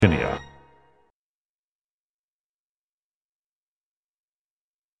Virginia.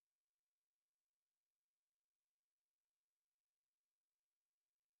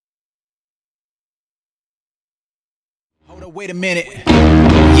 Hold up, wait a minute.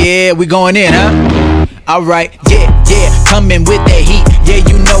 Yeah, we going in, huh? Alright, yeah, coming with that heat. Yeah,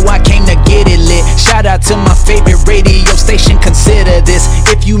 you know I came to get it lit. Shout out to my favorite radio station, consider this.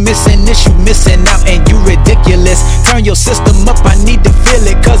 If you missing this, you missing out and you ridiculous. Turn your system up, I need to feel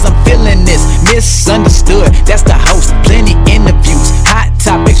it, cause I'm feeling this. Misunderstood, that's the host. Plenty interviews, hot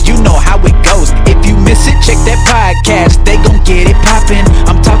topics, you know how it goes. If you miss it, check that podcast, they gon' get it poppin'.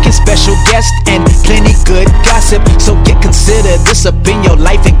 I'm talking special guests and plenty good gossip. So consider this up in your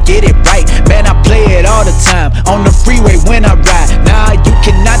life and get it right. Man, I play it all the time on the freeway when I ride. Nah, you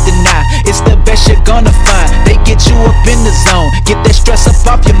cannot deny, it's the best you're gonna find. They get you up in the zone, get that stress up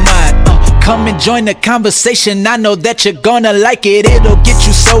off your mind. Come and join the conversation, I know that you're gonna like it. It'll get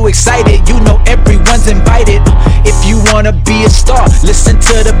you so excited, you know everyone's invited. If you wanna be a star, listen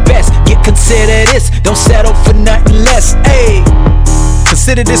to the best. Get consider this, don't settle for nothing less. Hey,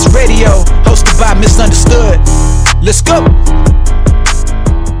 consider this radio, hosted by Misunderstood. Let's go.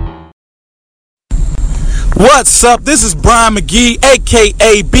 What's up? This is Brian McGee,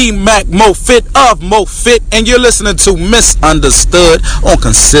 aka B Mac Mofit of Mofit, and you're listening to Misunderstood on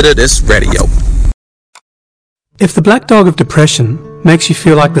Consider This Radio. If the black dog of depression makes you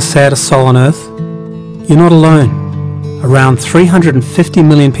feel like the saddest soul on earth, you're not alone. Around 350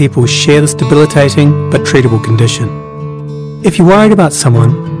 million people share this debilitating but treatable condition. If you're worried about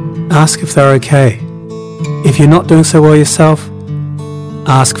someone, ask if they're okay. If you're not doing so well yourself,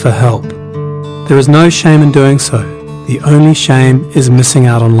 ask for help. There is no shame in doing so. The only shame is missing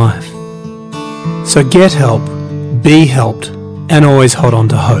out on life. So get help, be helped, and always hold on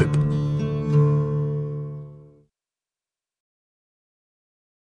to hope.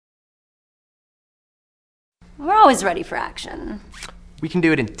 We're always ready for action. We can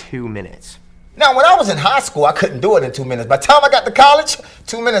do it in 2 minutes. Now, when I was in high school, I couldn't do it in 2 minutes. By the time I got to college,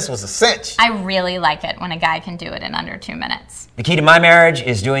 2 minutes was a cinch. I really like it when a guy can do it in under 2 minutes. The key to my marriage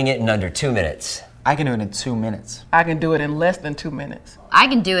is doing it in under 2 minutes. I can do it in 2 minutes. I can do it in less than 2 minutes. I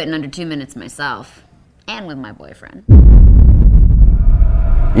can do it in under 2 minutes myself. And with my boyfriend.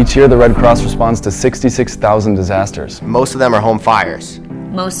 Each year, the Red Cross responds to 66,000 disasters. Most of them are home fires.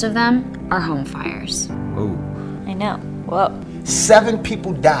 Most of them are home fires. Ooh. I know. Whoa. 7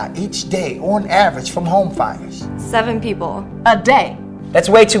 people die each day, on average, from home fires. 7 people a day. That's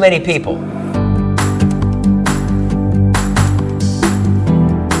way too many people.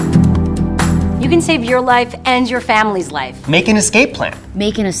 You can save your life and your family's life. Make an escape plan.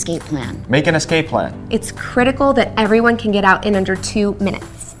 Make an escape plan. Make an escape plan. It's critical that everyone can get out in under 2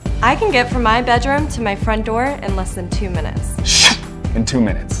 minutes. I can get from my bedroom to my front door in less than 2 minutes. In 2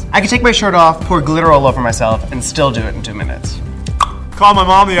 minutes. I can take my shirt off, pour glitter all over myself, and still do it in 2 minutes. Called my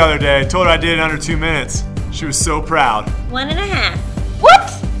mom the other day, told her I did it in under 2 minutes. She was so proud. 1.5.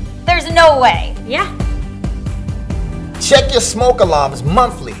 What? There's no way. Yeah. Check your smoke alarms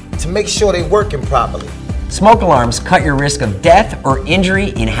monthly to make sure they're working properly. Smoke alarms cut your risk of death or injury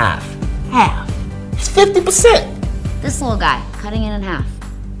in half. Half? It's 50%. This little guy, cutting it in half.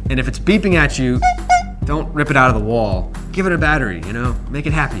 And if it's beeping at you, don't rip it out of the wall. Give it a battery, Make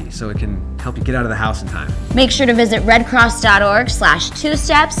it happy so it can help you get out of the house in time. Make sure to visit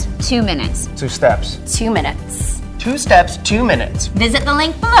redcross.org/2steps, 2 minutes. 2 steps. 2 minutes. 2 steps, 2 minutes. Visit the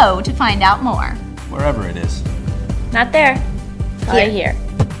link below to find out more. Wherever it is. Not there. Here.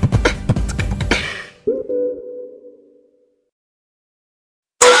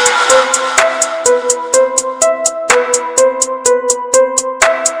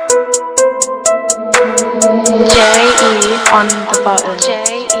 On the button.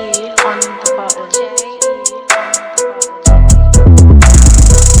 J.E. on the button.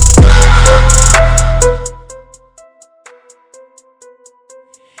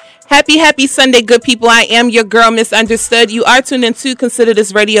 Happy Sunday, good people. I am your girl, Misunderstood. You are tuned into Consider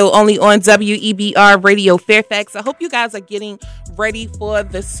This Radio only on WEBR Radio Fairfax. I hope you guys are getting ready for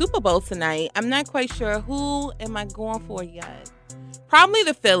the Super Bowl tonight. I'm not quite sure who am I going for yet. Probably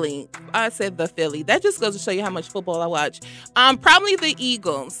the Philly. I said the Philly. That just goes to show you how much football I watch. Probably the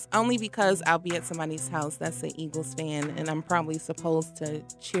Eagles, only because I'll be at somebody's house that's an Eagles fan, and I'm probably supposed to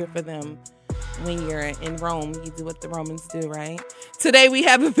cheer for them. When you're in Rome, you do what the Romans do, right? Today, we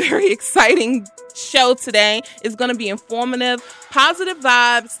have a very exciting show today. It's going to be informative, positive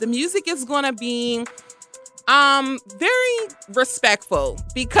vibes. The music is going to be very respectful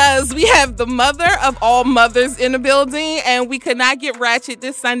because we have the mother of all mothers in the building, and we could not get ratchet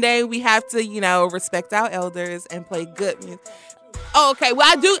this Sunday. We have to, respect our elders and play good music. Oh, okay. Well,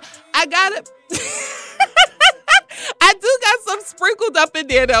 I got it. I do got some sprinkled up in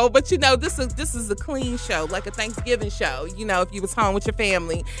there though, but this is a clean show, like a Thanksgiving show, if you was home with your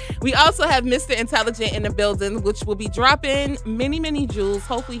family. We also have Mr. Intelligent in the building, which will be dropping many, many jewels.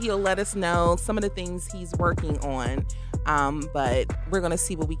 Hopefully he'll let us know some of the things he's working on. But we're going to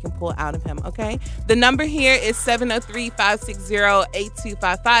see what we can pull out of him, okay? The number here is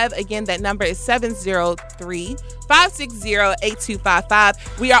 703-560-8255. Again, that number is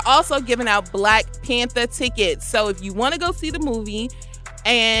 703-560-8255. We are also giving out Black Panther tickets. So if you want to go see the movie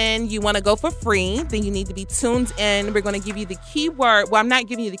and you want to go for free, then you need to be tuned in. We're going to give you the keyword. Well, I'm not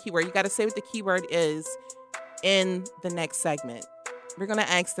giving you the keyword. You got to say what the keyword is in the next segment. We're going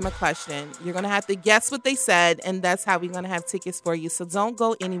to ask them a question. You're going to have to guess what they said, and that's how we're going to have tickets for you. So don't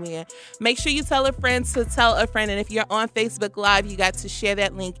go anywhere. Make sure you tell a friend to tell a friend. And if you're on Facebook Live, you got to share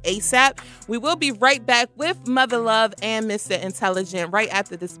that link ASAP. We will be right back with Mother Love and Mr. Intelligent right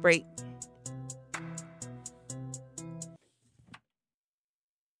after this break.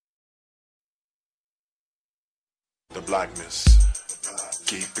 The blackness.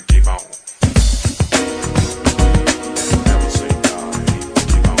 Keep on.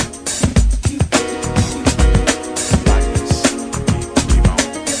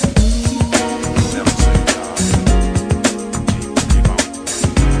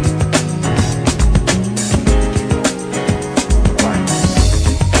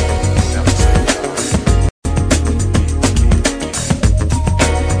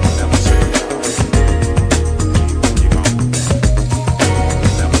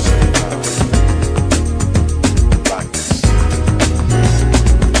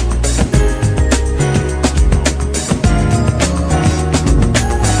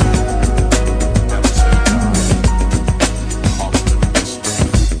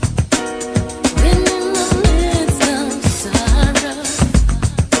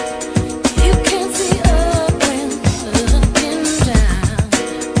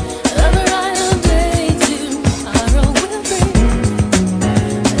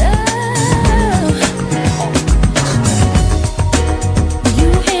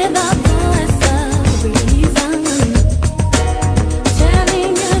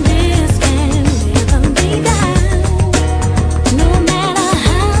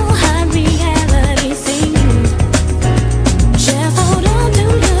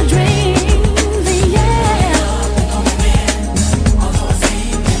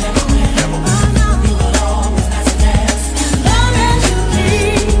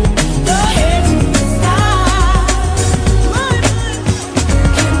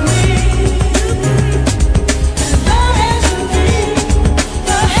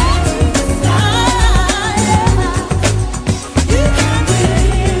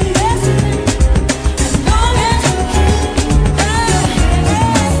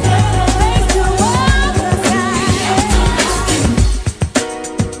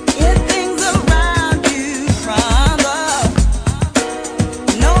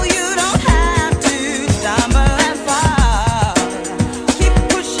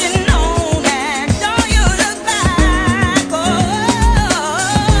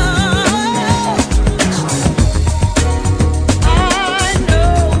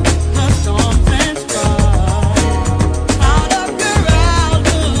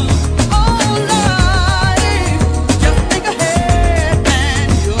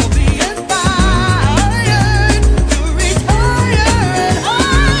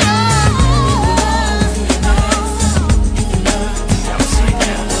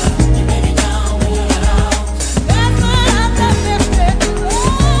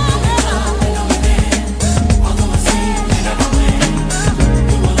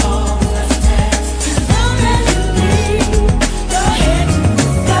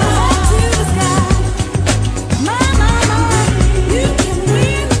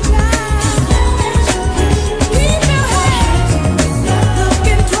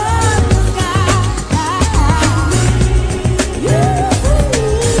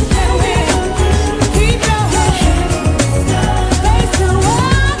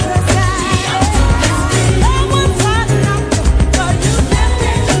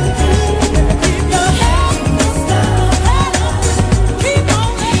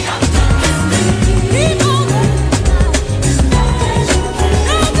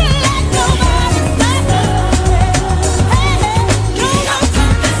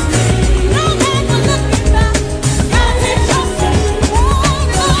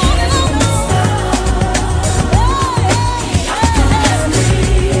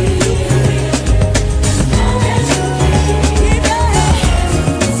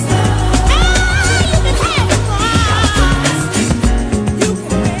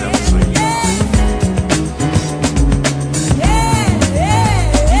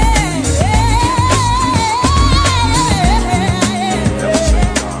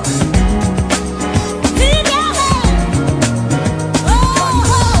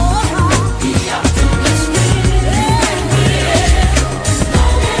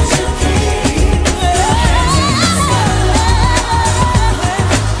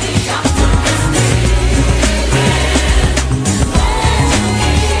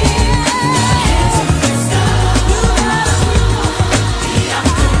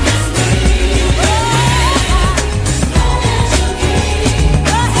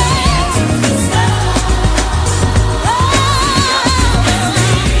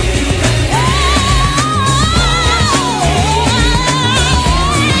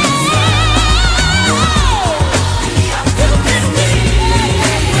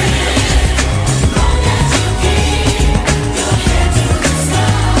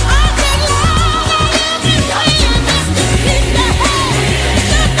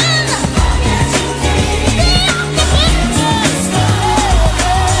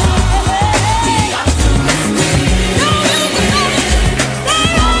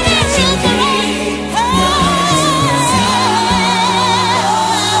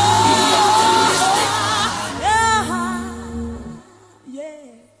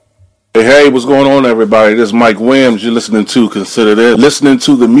 what's going on, everybody? This is Mike Williams. You're listening to Consider This. Listening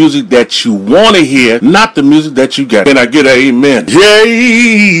to the music that you want to hear, not the music that you get. Can I get an amen?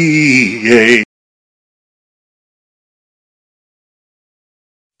 Yay!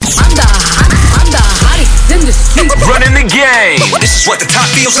 Running the game. This is what the top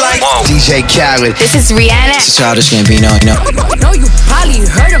feels like. Whoa. DJ Khaled. This is Rihanna. This is Childish Gambino. No, you probably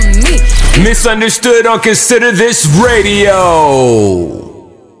heard of me. Misunderstood on Consider This Radio.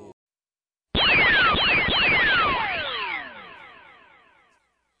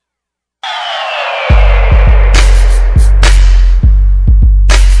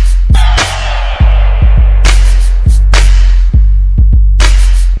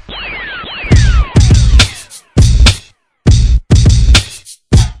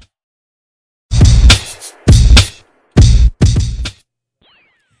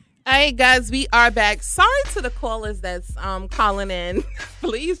 Hey guys, we are back. Sorry to the callers that's calling in.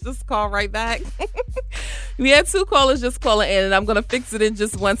 Please just call right back. We had 2 callers just calling in, and I'm going to fix it in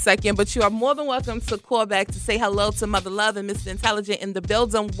just 1 second. But you are more than welcome to call back to say hello to Mother Love and Mr. Intelligent in the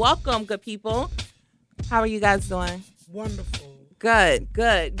building. Welcome, good people. How are you guys doing? Wonderful. Good.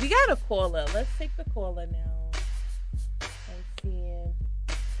 We got a caller. Let's take the caller now. Let's see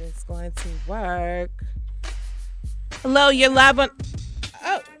if it's going to work. Hello, you're live on...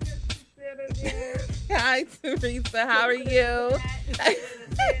 Oh. Hi, Teresa. How are you?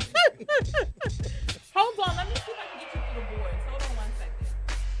 Hold on. Let me see if I can get you through the boards. Hold on 1 second.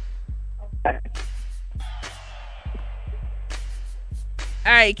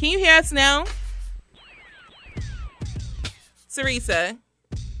 All right. Can you hear us now? Teresa.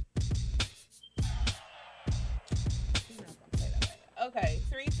 Okay.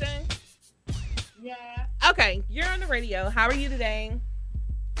 Teresa? Yeah. Okay. You're on the radio. How are you today?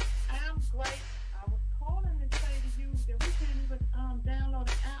 Great. I was calling to say to you that we can't even download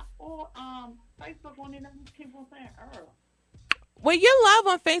the app or Facebook won't even keep on saying error. Well, you're live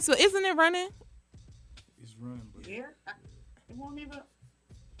on Facebook, isn't it running? It's running, but yeah, it won't even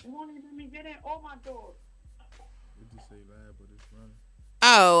let me get in all my doors. It just say live, but it's running.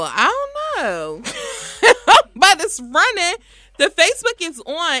 Oh, I don't know, but it's running. The Facebook is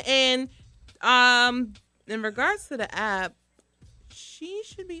on, and in regards to the app. She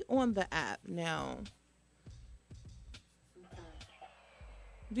should be on the app now.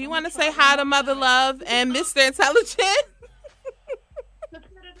 Do you want to say hi to Mother Love and Mr. Intelligent?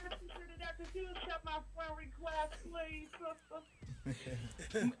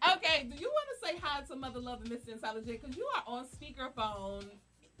 Okay, do you want to say hi to Mother Love and Mr. Intelligent? Because you are on speakerphone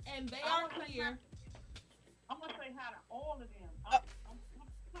and they are clear. I'm going to say hi to all of them. I'm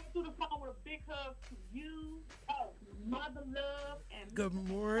coming through the phone with a big hug to you, Mother Love, and good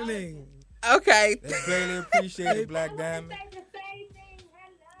morning. Okay. That's greatly appreciated, Black Diamond.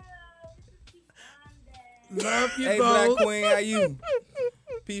 Love you, hey, both. Black Queen, how you?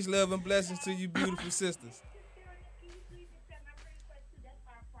 Peace, love, and blessings to you, beautiful sisters.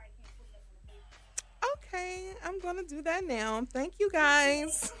 Okay, I'm going to do that now. Thank you,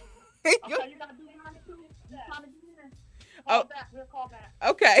 guys. Okay, you got to do mine too. Oh, we'll call back.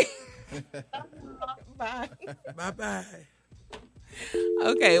 Okay. Bye. Bye-bye.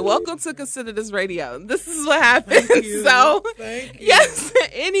 Okay, welcome to Consider This Radio. This is what happened. Thank you. Yes.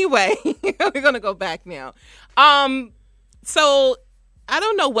 Anyway, we're gonna go back now. So I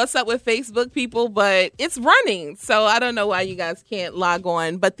don't know what's up with Facebook, people, but it's running. So I don't know why you guys can't log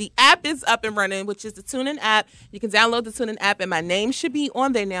on. But the app is up and running, which is the TuneIn app. You can download the TuneIn app, and my name should be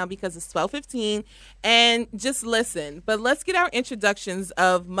on there now because it's 12:15. And just listen. But let's get our introductions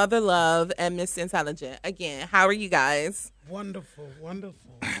of Mother Love and Mr. Intelligent. Again, how are you guys? Wonderful.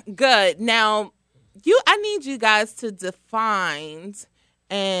 Good. Now, I need you guys to define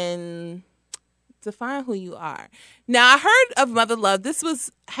who you are. Now, I heard of Mother Love.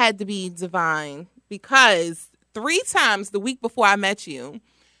 This had to be divine because 3 times the week before I met you,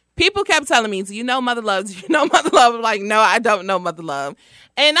 people kept telling me, do you know Mother Love? Do you know Mother Love? I'm like, no, I don't know Mother Love.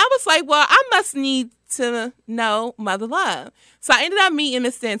 And I was like, well, I must need to know Mother Love. So I ended up meeting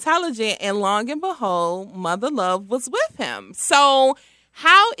Mr. Intelligent, and long and behold, Mother Love was with him. So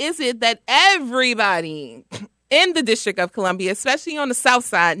how is it that everybody in the District of Columbia, especially on the South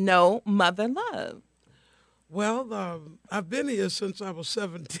Side, know Mother Love? Well, I've been here since I was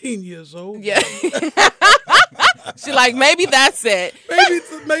 17 years old. Yeah. She like, maybe that's it.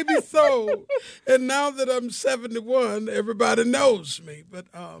 Maybe so. And now that I'm 71, everybody knows me. But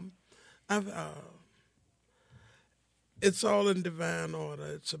it's all in divine order.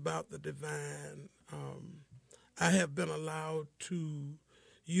 It's about the divine. I have been allowed to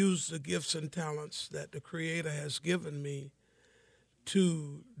use the gifts and talents that the Creator has given me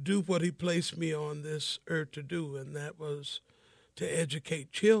to do what he placed me on this earth to do, and that was to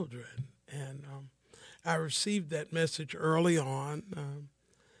educate children. And I received that message early on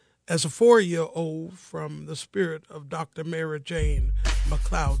as a 4-year-old from the spirit of Dr. Mary Jane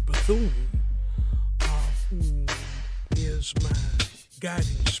McLeod Bethune, who is my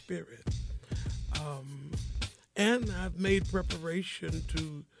guiding spirit. And I've made preparation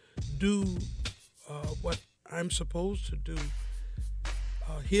to do what I'm supposed to do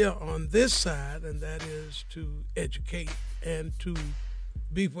here on this side, and that is to educate and to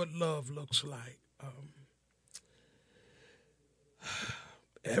be what love looks like.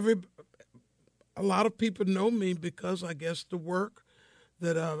 A lot of people know me because I guess the work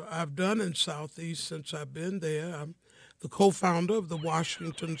that I've done in Southeast since I've been there. I'm the co-founder of the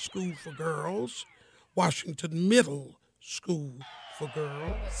Washington School for Girls, Washington Middle School for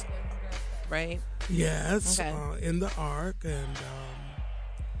Girls. Right? Yes, Okay. In the ARC, and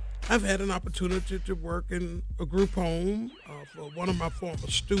I've had an opportunity to work in a group home for one of my former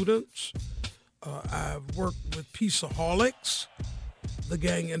students. I've worked with Peaceaholics, the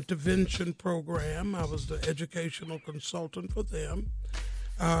gang intervention program. I was the educational consultant for them.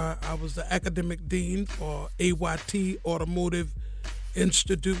 I was the academic dean for AYT Automotive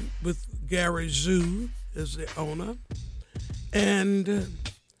Institute with Gary Zhu as the owner. And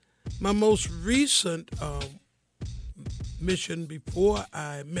my most recent mission before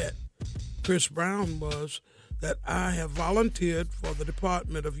I met Chris Brown was that I have volunteered for the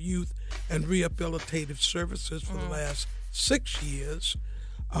Department of Youth and Rehabilitative Services for the last 6 years,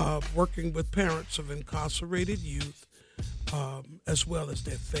 working with parents of incarcerated youth as well as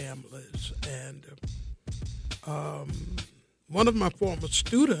their families. And one of my former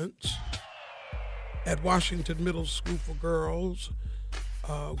students at Washington Middle School for Girls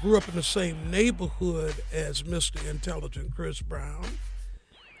grew up in the same neighborhood as Mr. Intelligent Chris Brown.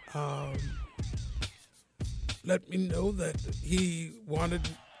 Let me know that he wanted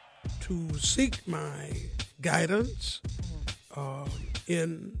to seek my guidance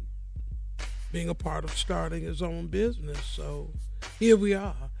in being a part of starting his own business. So here we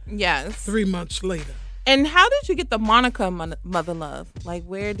are. Yes. 3 months later. And how did you get the moniker Mother Love? Like,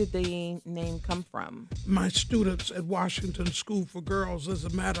 where did the name come from? My students at Washington School for Girls, as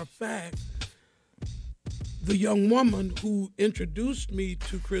a matter of fact, the young woman who introduced me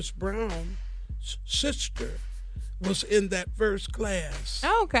to Chris Brown's sister was in that first class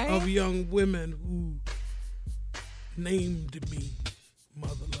of young women who named me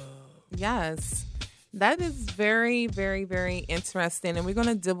Mother Love. Yes. That is very, very, very interesting, and we're going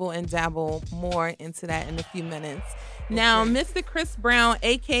to dibble and dabble more into that in a few minutes. Now, Mr. Chris Brown,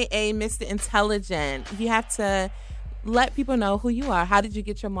 a.k.a. Mr. Intelligent, you have to let people know who you are. How did you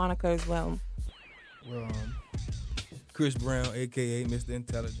get your moniker as well? Well, Chris Brown, a.k.a. Mr.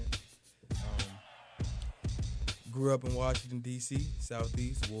 Intelligent. Grew up in Washington, D.C.,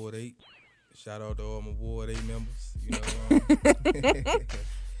 Southeast, Ward 8. Shout out to all my Ward 8 members. You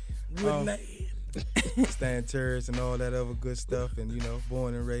know, Stan Terrace and all that other good stuff, and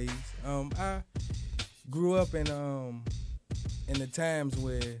born and raised. I grew up in the times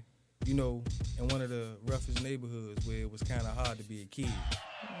where, in one of the roughest neighborhoods where it was kind of hard to be a kid.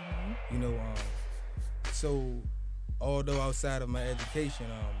 So although outside of my education,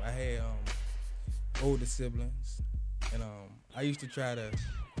 I had older siblings, and I used to try to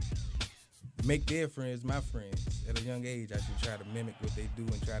make their friends my friends. At a young age, I should try to mimic what they do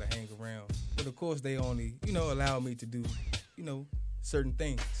and try to hang around. But of course, they only, allow me to do, certain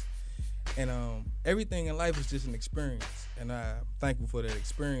things. And everything in life is just an experience. And I'm thankful for that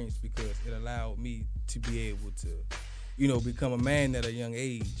experience because it allowed me to be able to, become a man at a young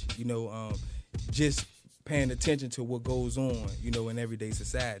age, just paying attention to what goes on, in everyday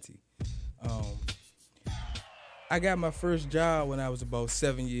society. I got my first job when I was about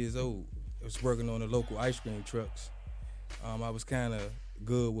 7 years old. I was working on the local ice cream trucks. I was kind of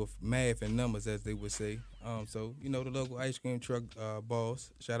good with math and numbers, as they would say. So, the local ice cream truck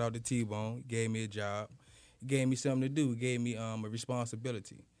boss, shout out to T-Bone, gave me a job. He gave me something to do. He gave me a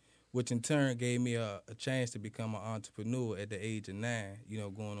responsibility, which in turn gave me a chance to become an entrepreneur at the age of 9,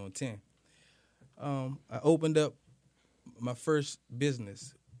 going on 10. I opened up my first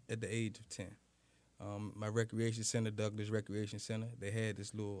business at the age of 10. My recreation center, Douglas Recreation Center, they had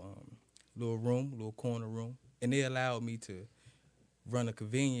this little corner room, and they allowed me to run a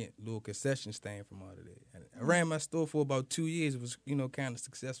convenient little concession stand from out of there. And I ran my store for about 2 years. It was, kind of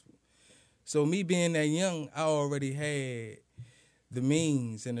successful. So me being that young, I already had the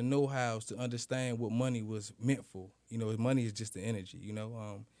means and the know-how to understand what money was meant for. Money is just the energy,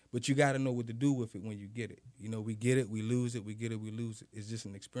 but you got to know what to do with it when you get it. You know, we get it, we lose it, we get it, we lose it. It's just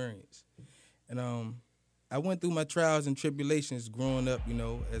an experience. And I went through my trials and tribulations growing up, you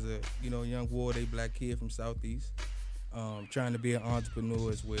know, as a, you know, young Ward A black kid from Southeast, trying to be an entrepreneur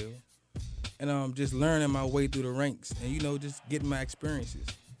as well. And just learning my way through the ranks and, you know, just getting my experiences.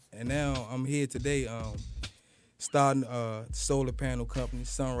 And now I'm here today starting a solar panel company,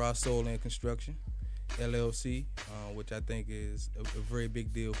 Sunrise Solar and Construction, LLC, which I think is a very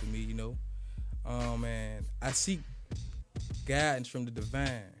big deal for me, you know. And I seek guidance from the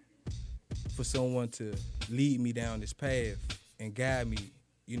divine for someone to lead me down this path and guide me,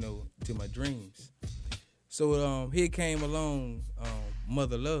 you know, to my dreams. So here came along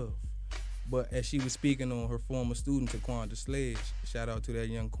Mother Love. But as she was speaking on her former student, Taquanda Sledge, shout out to that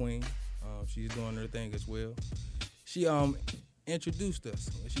young queen. She's doing her thing as well. She introduced us.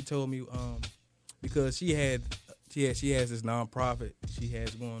 She told me because she has this nonprofit she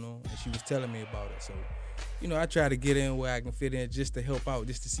has going on, and she was telling me about it. So, you know, I try to get in where I can fit in just to help out,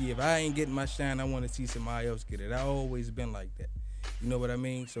 just to see if I ain't getting my shine, I want to see somebody else get it. I always been like that. You know what I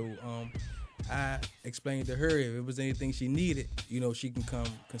mean? So I explained to her if it was anything she needed, you know, she can come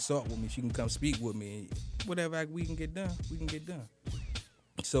consult with me. She can come speak with me. Whatever we can get done, we can get done.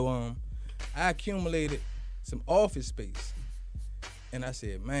 So I accumulated some office space. And I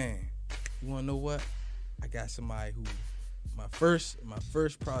said, man, you want to know what? I got somebody who, my first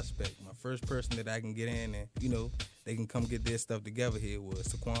prospect, my first person that I can get in and, you know, they can come get their stuff together here was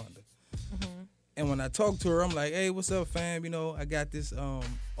Taquanda. Mm-hmm. And when I talked to her, I'm like, hey, what's up, fam? You know, I got this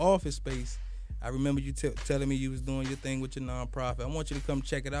office space. I remember you telling me you was doing your thing with your nonprofit. I want you to come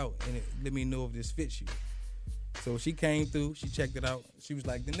check it out and let me know if this fits you. So she came through. She checked it out. She was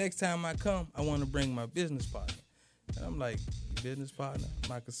like, the next time I come, I want to bring my business partner. And I'm like, your business partner?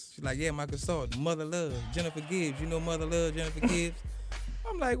 She's like, yeah, my consultant, Mother Love, Jennifer Gibbs. You know Mother Love, Jennifer Gibbs?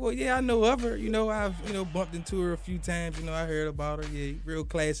 I'm like, well, yeah, I know of her. You know, I've, you know, bumped into her a few times. You know, I heard about her. Yeah, real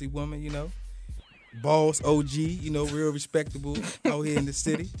classy woman, you know. Boss, OG, you know, real respectable out here in the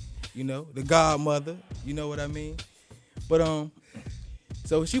city. You know, the godmother, you know what I mean? But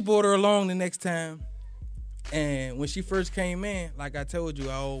so she brought her along the next time. And when she first came in, like I told you,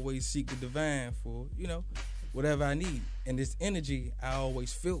 I always seek the divine for, you know, whatever I need. And this energy I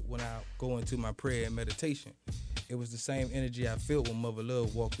always felt when I go into my prayer and meditation. It was the same energy I felt when Mother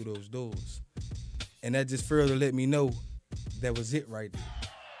Love walked through those doors. And that just further let me know that was it right there.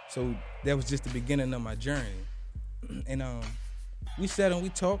 So that was just the beginning of my journey. And we sat and we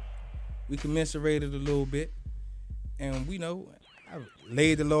talked. We commiserated a little bit. And we know, I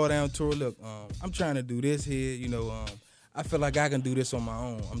laid the law down to her. Look, I'm trying to do this here. You know, I feel like I can do this on my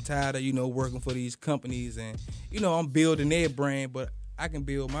own. I'm tired of, you know, working for these companies. And, you know, I'm building their brand, but I can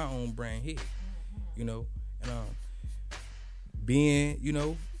build my own brand here. You know, and being, you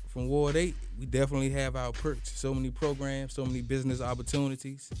know, from Ward 8, we definitely have our perks. So many programs, so many business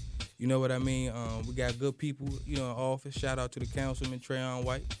opportunities. You know what I mean? We got good people, you know, in office. Shout out to the councilman, Trayon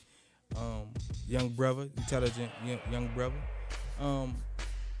White. Young brother, intelligent young brother.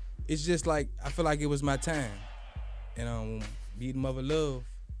 It's just like, I feel like it was my time. And meeting Mother Love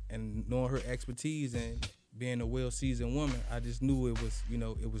and knowing her expertise and being a well-seasoned woman, I just knew it was, you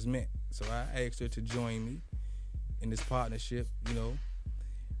know, it was meant. So I asked her to join me in this partnership, you know,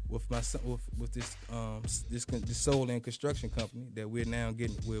 with my with this solar and construction company that we're now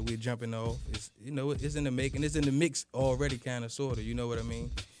getting, where we're jumping off. It's, you know, it's in the making. It's in the mix already, kind of, sort of. You know what I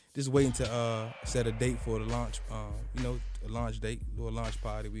mean? Just waiting to set a date for the launch. You know, a launch date, a little launch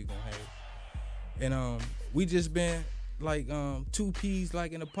party we gonna have. And we just been like two peas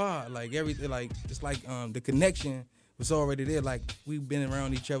like in a pod, like everything. Like it's like the connection was already there. Like we've been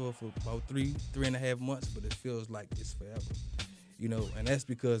around each other for about 3.5 months, but it feels like it's forever. You know, and that's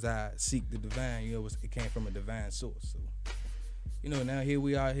because I seek the divine. You know, it came from a divine source. So, you know, now here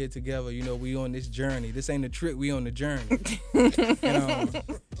we are here together. You know, we on this journey. This ain't a trip. We on the journey.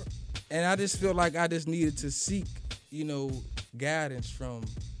 And I just feel like I just needed to seek, you know, guidance from,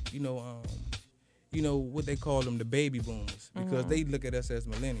 you know, what they call them, the baby boomers, because they look at us as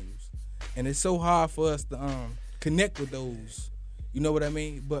millennials, and it's so hard for us to connect with those. You know what I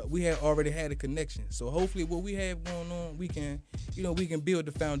mean? But we had already had a connection. So hopefully what we have going on, we can build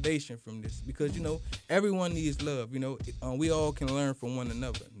the foundation from this. Because, you know, everyone needs love. You know, we all can learn from one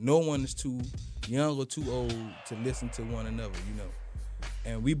another. No one is too young or too old to listen to one another, you know.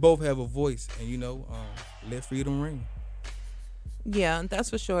 And we both have a voice, and, you know, let freedom ring. Yeah,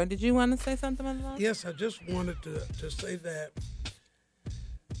 that's for sure. Did you want to say something about that? Yes, I just wanted to say that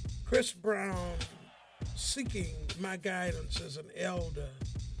Chris Brown seeking my guidance as an elder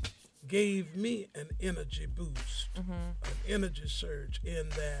gave me an energy boost, an energy surge, in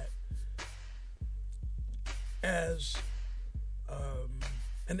that as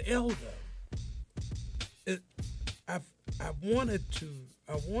an elder, I wanted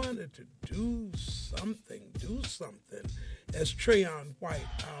to do something. As Trayon White,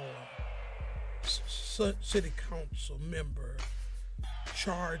 our city council member,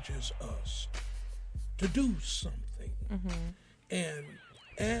 charges us to do something. And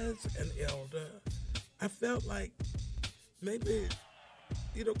as an elder, I felt like maybe,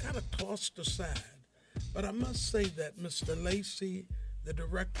 kind of tossed aside. But I must say that Mr. Lacey, the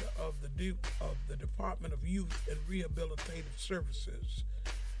director of the Department of Youth and Rehabilitative Services,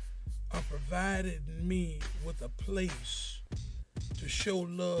 provided me with a place to show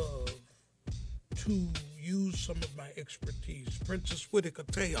love, to use some of my expertise. Princess Whitaker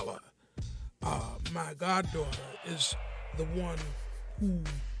Taylor, my goddaughter, is the one who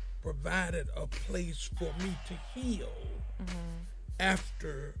provided a place for me to heal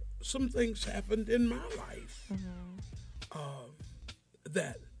after some things happened in my life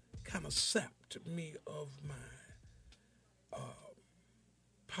that kind of sapped me of my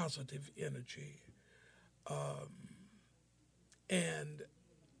positive energy. And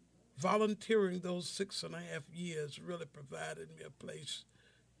volunteering those 6.5 years really provided me a place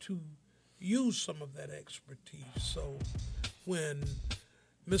to use some of that expertise. So when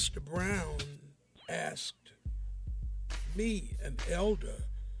Mr. Brown asked me, an elder,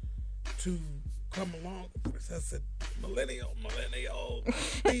 to come along, I said,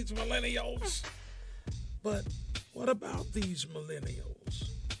 millennials, these millennials. But what about these millennials?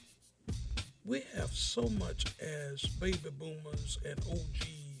 We have so much as baby boomers and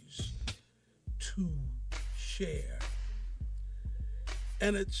OGs to share.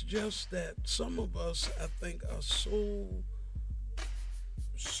 And it's just that some of us, I think, are so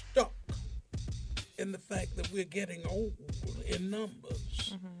stuck in the fact that we're getting old in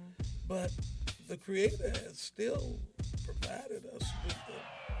numbers. But the Creator has still provided us with the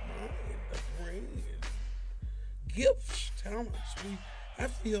mind, the brain, gifts, talents. I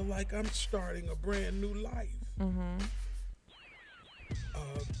feel like I'm starting a brand new life.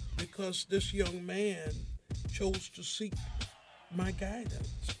 Because this young man chose to seek my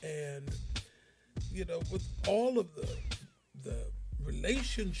guidance. And, with all of the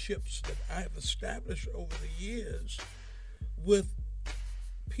relationships that I've established over the years with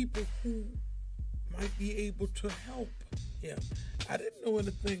people who might be able to help him. I didn't know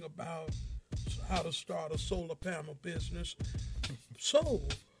anything about how to start a solar panel business. So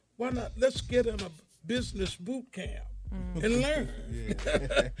why not, let's get in a business boot camp and learn.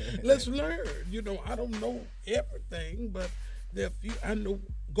 Let's learn. I don't know everything, but there are few, I know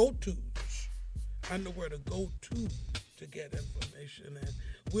go-tos. I know where to go to get information. And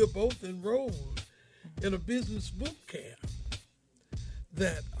we're both enrolled in a business boot camp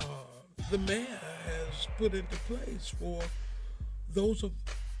that the mayor has put into place for those of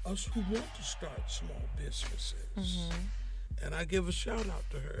us who want to start small businesses. And I give a shout out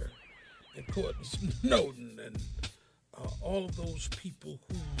to her and Courtney Snowden and all of those people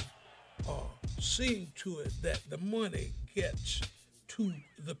who are seeing to it that the money gets to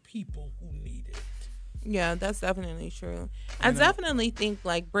the people who need it. Yeah, that's definitely true. I definitely think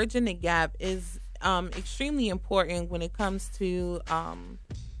like bridging the gap is extremely important when it comes to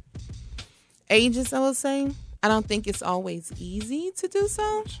ages, I would say. I don't think it's always easy to do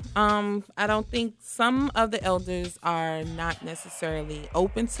so. I don't think some of the elders are not necessarily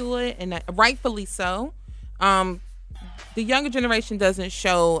open to it, and rightfully so. The younger generation doesn't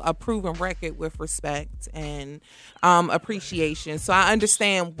show a proven record with respect and appreciation. So I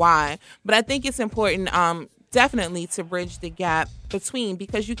understand why. But I think it's important definitely to bridge the gap between,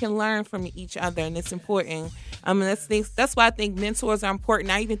 because you can learn from each other, and it's important. That's why I think mentors are important.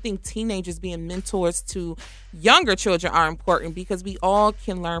 I even think teenagers being mentors to younger children are important, because we all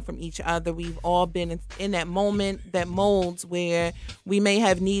can learn from each other. We've all been in that moment, that molds where we may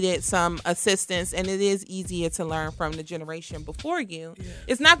have needed some assistance, and it is easier to learn from the generation before you. Yeah.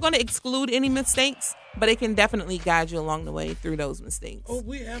 It's not going to exclude any mistakes, but it can definitely guide you along the way through those mistakes. Oh,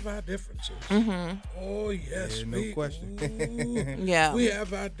 we have our differences. Oh, yes. Yeah, no question. Yeah. We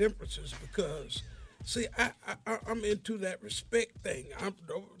have our differences because, see, I'm into that respect thing.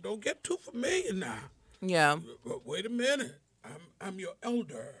 Don't get too familiar now. Yeah. Wait a minute. I'm your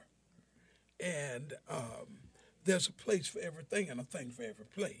elder. And there's a place for everything and a thing for every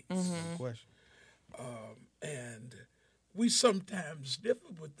place. No question. And we sometimes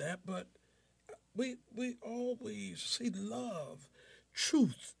differ with that, but we always see love.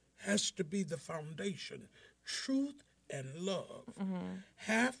 Truth has to be the foundation. Truth and love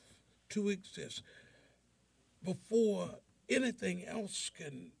have to exist before anything else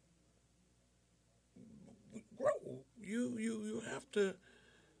can grow. You have to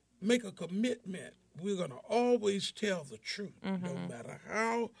make a commitment. We're going to always tell the truth, no matter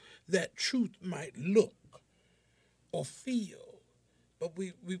how that truth might look or feel. But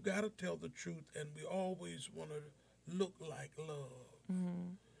we've got to tell the truth, and we always want to look like love.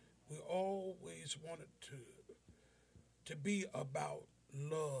 We always wanted to be about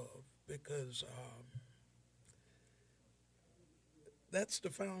love, because that's the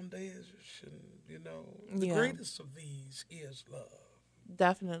foundation, The greatest of these is love.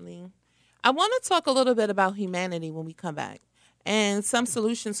 Definitely. I want to talk a little bit about humanity when we come back and some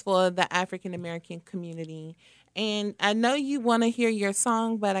solutions for the African American community. And I know you want to hear your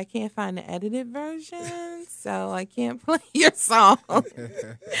song, but I can't find the edited version, so I can't play your song.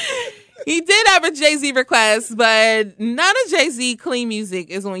 He did have a Jay-Z request, but none of Jay-Z clean music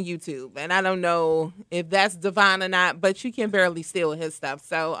is on YouTube. And I don't know if that's divine or not, but you can barely steal his stuff.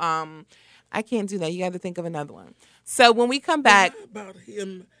 So I can't do that. You got to think of another one. So when we come back... How about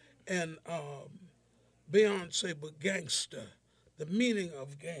him and Beyonce with Gangsta? The meaning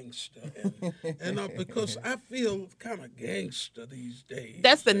of gangster, and because I feel kind of gangster these days.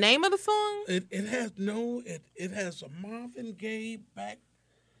 That's the name of the song? It has a Marvin Gaye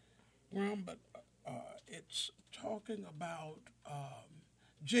background, but it's talking about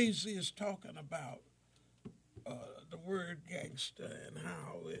Jay-Z is talking about the word gangster and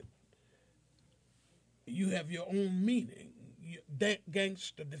how you have your own meaning.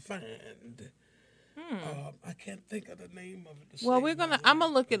 Gangster defined. I can't think of the name of it. Well, I'm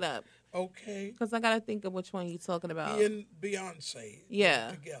gonna look it up. Okay. Because I gotta think of which one you're talking about. He and Beyonce. Yeah.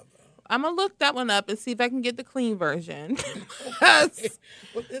 Together. I'm gonna look that one up and see if I can get the clean version.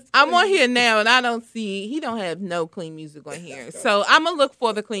 I'm on here now and he don't have no clean music on here. So I'm gonna look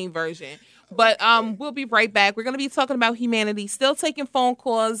for the clean version. But we'll be right back. We're going to be talking about humanity. Still taking phone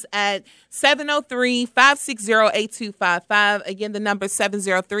calls at 703-560-8255. Again, the number is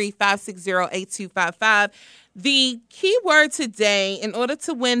 703-560-8255. The key word today, in order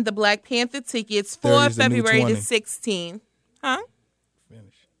to win the Black Panther tickets for February the 16th. Huh?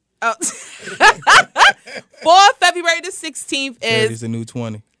 Finish. Oh. For February the 16th is the new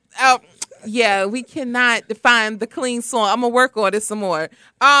 20. Oh, yeah, we cannot define the clean song. I'm going to work on it some more.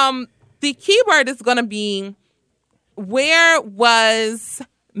 The keyword is going to be, where was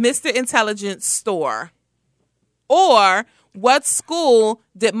Mr. Intelligent's store? Or what school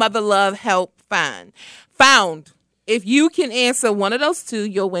did Mother Love help found? If you can answer one of those two,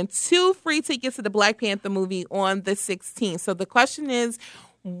 you'll win 2 free tickets to the Black Panther movie on the 16th. So the question is,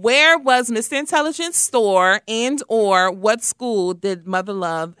 where was Mr. Intelligent's store, and or what school did Mother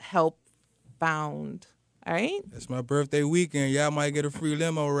Love help found? All right? It's my birthday weekend. Y'all might get a free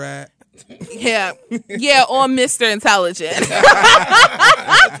limo ride. Yeah, on Mr. Intelligent.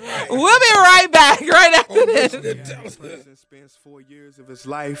 We'll be right back right after this. The person spends 4 years of his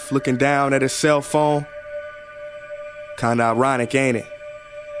life looking down at his cell phone. Kinda ironic, ain't it?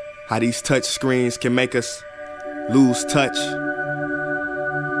 How these touch screens can make us lose touch.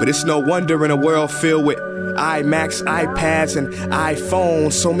 But it's no wonder in a world filled with iMacs, iPads, and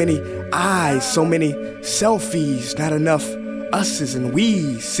iPhones. So many eyes, so many selfies, not enough us's and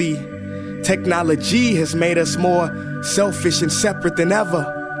we's. See, technology has made us more selfish and separate than ever.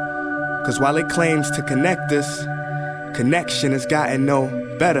 'Cause while it claims to connect us, connection has gotten no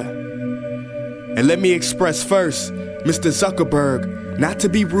better. And let me express first, Mr. Zuckerberg, not to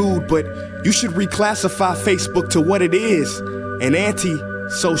be rude, but you should reclassify Facebook to what it is, an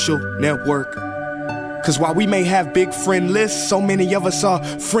anti-social network. 'Cause while we may have big friend lists, so many of us are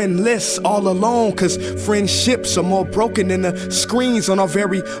friendless all alone. 'Cause friendships are more broken than the screens on our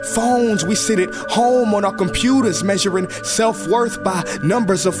very phones. We sit at home on our computers measuring self-worth by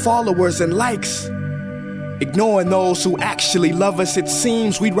numbers of followers and likes. Ignoring those who actually love us, it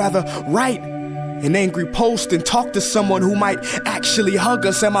seems we'd rather write an angry post and talk to someone who might actually hug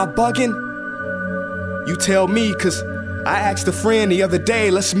us. Am I bugging? You tell me, 'cause I asked a friend the other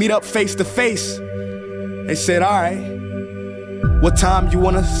day, let's meet up face to face. They said, all right, what time you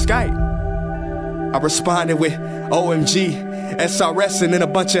wanna Skype? I responded with OMG, SRS, and then a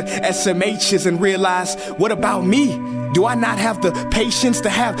bunch of SMHs, and realized, what about me? Do I not have the patience to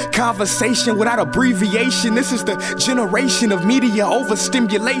have conversation without abbreviation? This is the generation of media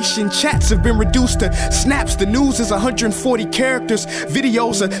overstimulation. Chats have been reduced to snaps. The news is 140 characters.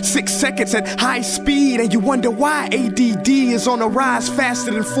 Videos are 6 seconds at high speed. And you wonder why ADD is on the rise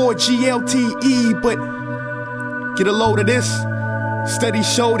faster than 4G LTE. But get a load of this.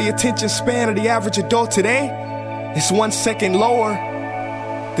 Studies show the attention span of the average adult today is 1 second lower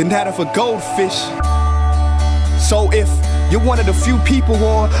than that of a goldfish. So if you're one of the few people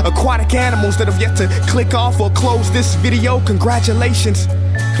or aquatic animals that have yet to click off or close this video, congratulations.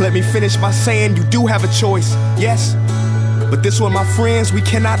 Let me finish by saying you do have a choice, yes. But this one, my friends, we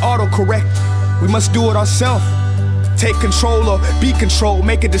cannot autocorrect. We must do it ourselves. Take control or be controlled,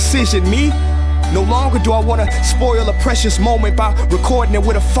 make a decision. Me? No longer do I want to spoil a precious moment by recording it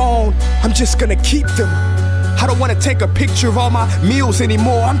with a phone. I'm just gonna keep them. I don't want to take a picture of all my meals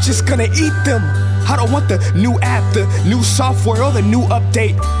anymore. I'm just gonna eat them. I don't want the new app, the new software, or the new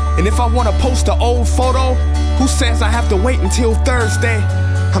update. And if I want to post an old photo, who says I have to wait until Thursday?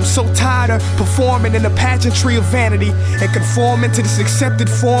 I'm so tired of performing in the pageantry of vanity and conforming to this accepted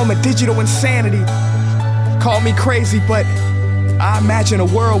form of digital insanity. Call me crazy, but I imagine a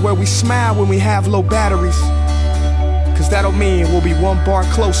world where we smile when we have low batteries. Cause that'll mean we'll be one bar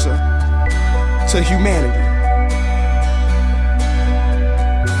closer to humanity.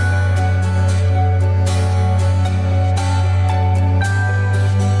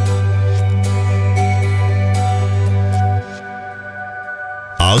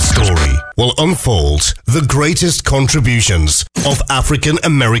 Our story will unfold the greatest contributions of African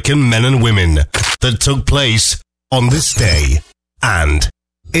American men and women that took place on this day. And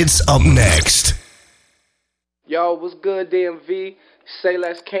it's up next. Yo, what's good, DMV? Say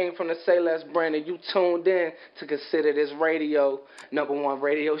Less came from the Say Less brand, and you tuned in to Consider This Radio, #1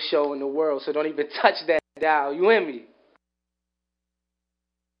 radio show in the world. So don't even touch that dial. You hear me?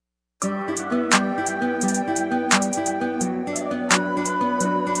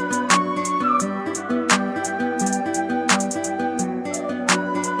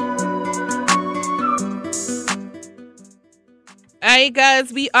 All right,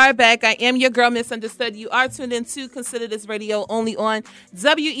 guys, we are back. I am your girl, Misunderstood. You are tuned in to Consider This Radio only on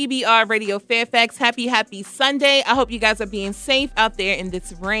WEBR Radio Fairfax. Happy Sunday. I hope you guys are being safe out there in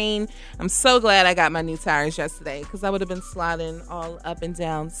this rain. I'm so glad I got my new tires yesterday because I would have been sliding all up and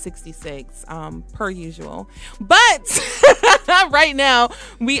down 66 per usual. But right now,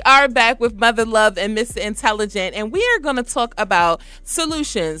 we are back with Mother Love and Mr. Intelligent, and we are going to talk about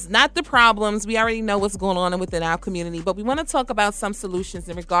solutions, not the problems. We already know what's going on within our community, but we want to talk about some solutions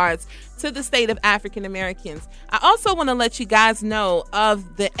in regards to the state of African Americans. I also want to let you guys know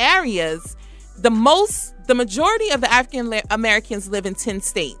of the areas, the majority of the African Americans live in 10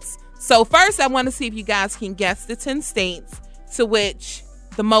 states. So first, I want to see if you guys can guess the 10 states to which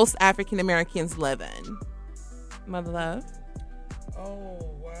the most African Americans live in. Mother Love? Oh,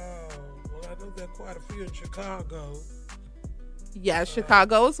 wow. Well, I know there are quite a few in Chicago. Yeah,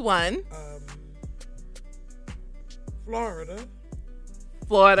 Chicago is one.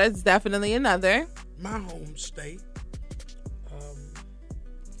 Florida is definitely another. My home state.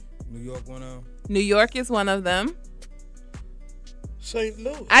 New York, one of them. New York is one of them. St.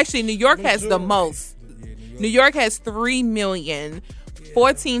 Louis. Actually, New York has the most. New York has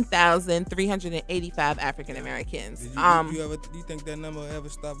 3,014,385 African Americans. Do you think that number will ever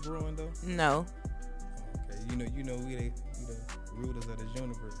stop growing though? No. Okay, you know we the rulers of this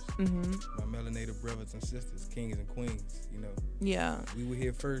universe. Mm-hmm. My melanated brothers and sisters, kings and queens. You know. Yeah. We were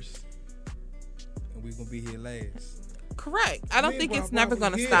here first, and we gonna be here last. Correct. I don't think it's never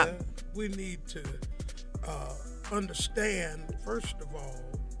gonna stop. We need to understand, first of all,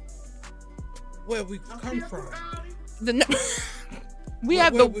 where we come from.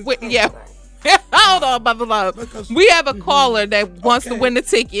 Hold on, Mother Love. We have a caller that wants to win the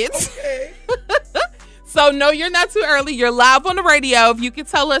tickets. Okay. So no, you're not too early. You're live on the radio. If you could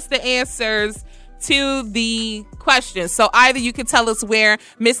tell us the answers to the questions. So either you could tell us where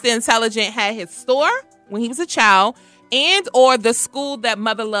Mr. Intelligent had his store when he was a child, and or the school that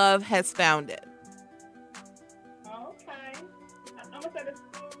Mother Love has founded. Okay. I'm going to say the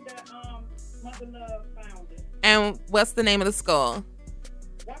school that Mother Love founded. And what's the name of the school?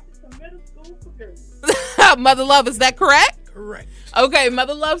 Washington Middle School for Girls. Mother Love, is that correct? Correct. Okay,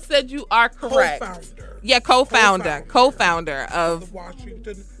 Mother Love said you are correct. Co-founder. Yeah, co-founder of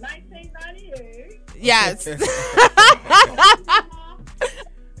Washington. 1998. Yes.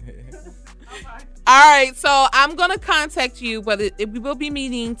 All right, so I'm going to contact you, but we will be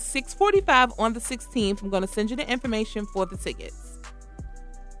meeting 6:45 on the 16th. I'm going to send you the information for the tickets.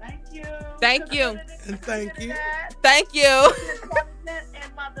 Thank you. Thank you. And thank you. Thank you.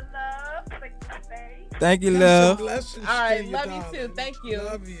 Thank you, love. All right, love you too. Thank you.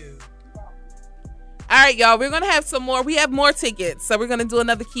 Love you. All right, y'all, we're going to have some more. We have more tickets, so we're going to do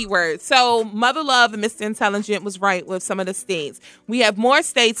another keyword. So Mother Love and Mr. Intelligent was right with some of the states. We have more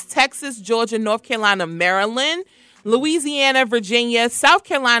states: Texas, Georgia, North Carolina, Maryland, Louisiana, Virginia, South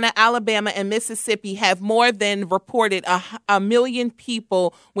Carolina, Alabama, and Mississippi have more than reported a million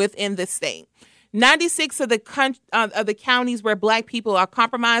people within the state. 96 of the counties where Black people are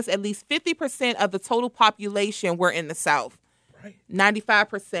compromised, at least 50% of the total population were in the South. Right.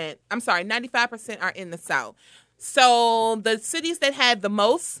 95% are in the South. So the cities that had the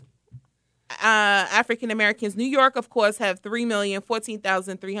most African Americans, New York, of course, have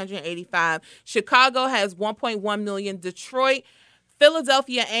 3,014,385. Chicago has 1.1 million. Detroit,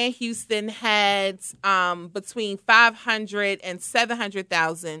 Philadelphia, and Houston had between 500 and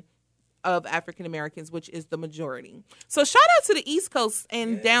 700,000 of African Americans, which is the majority. So shout out to the East Coast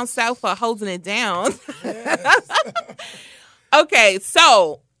and down south for holding it down. Yes. Okay,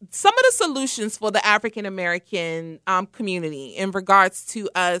 so some of the solutions for the African American community in regards to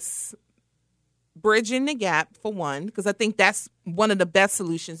us bridging the gap, for one, because I think that's one of the best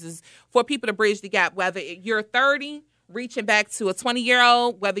solutions is for people to bridge the gap, whether you're 30, reaching back to a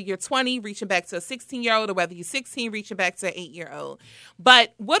 20-year-old, whether you're 20, reaching back to a 16-year-old, or whether you're 16, reaching back to an 8-year-old.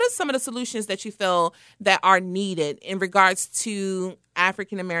 But what are some of the solutions that you feel that are needed in regards to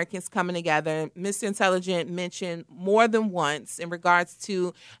African Americans coming together? Mr. Intelligent mentioned more than once in regards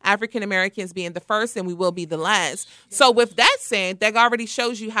to African Americans being the first and we will be the last. So with that said, that already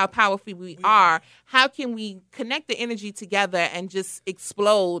shows you how powerful we are. How can we connect the energy together and just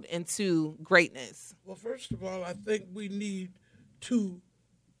explode into greatness? Well, first of all, I think we need to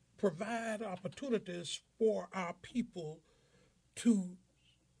provide opportunities for our people to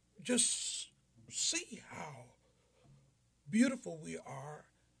just see how beautiful we are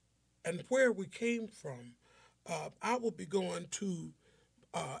and where we came from. I will be going to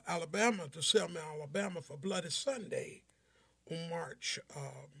Alabama, to Selma, Alabama for Bloody Sunday in March.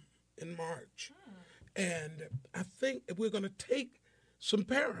 And I think we're going to take some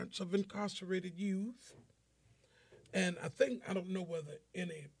parents of incarcerated youth, and I don't know whether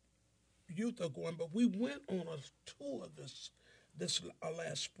any youth are going, but we went on a tour this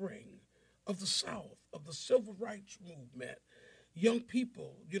last spring of the South, of the civil rights movement. Young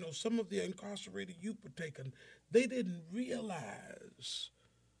people, some of the incarcerated youth were taken. They didn't realize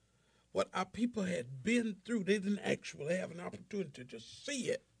what our people had been through. They didn't actually have an opportunity to see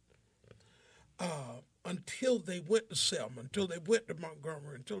it until they went to Selma, until they went to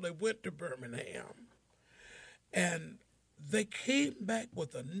Montgomery, until they went to Birmingham. And they came back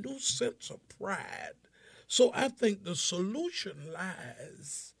with a new sense of pride. So I think the solution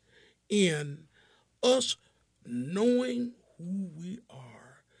lies in us knowing who we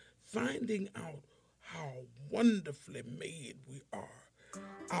are, finding out how wonderfully made we are,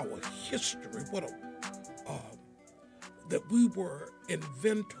 our history, that we were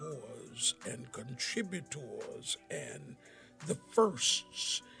inventors and contributors and the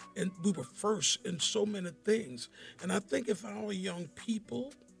firsts, and we were first in so many things. And I think if our young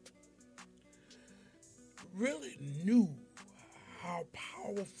people really knew how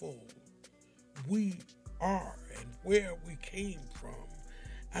powerful we are and where we came from,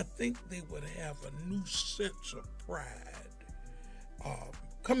 I think they would have a new sense of pride.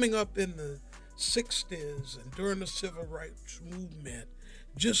 Coming up in the 60s and during the civil rights movement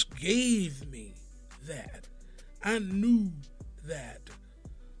just gave me that. I knew that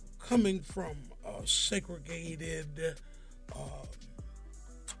coming from a segregated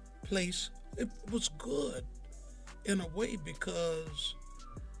place, it was good in a way because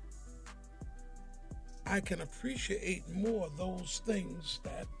I can appreciate more those things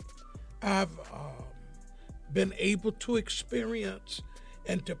that I've been able to experience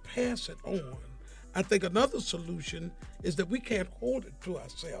and to pass it on. I think another solution is that we can't hold it to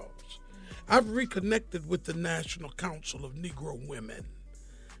ourselves. I've reconnected with the National Council of Negro Women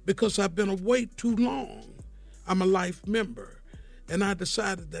because I've been away too long. I'm a life member, and I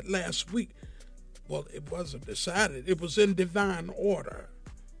decided that last week, well, it wasn't decided, it was in divine order,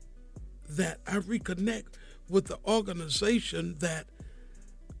 that I reconnect with the organization that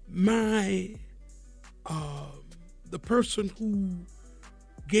the person who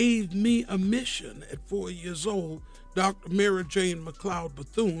gave me a mission at 4 years old, Dr. Mary Jane McLeod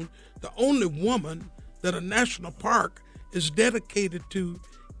Bethune, the only woman that a national park is dedicated to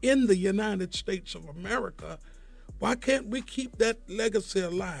in the United States of America. Why can't we keep that legacy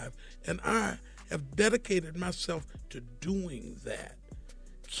alive? And I have dedicated myself to doing that,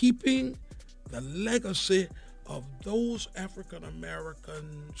 keeping the legacy of those African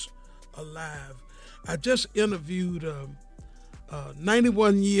Americans alive. I just interviewed a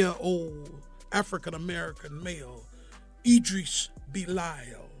 91-year-old African American male, Idris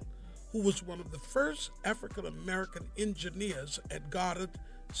Bilal, who was one of the first African American engineers at Goddard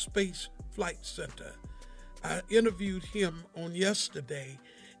Space Flight Center. I interviewed him on yesterday,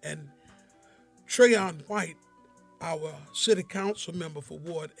 and Trayon White, our city council member for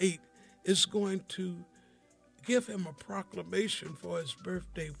Ward 8, is going to give him a proclamation for his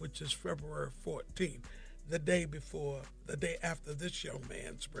birthday, which is February 14th, the day after this young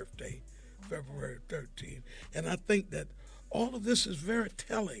man's birthday, February 13th. And I think that all of this is very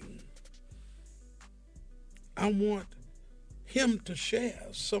telling. I want him to share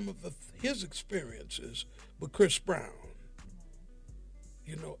some of his experiences with Chris Brown.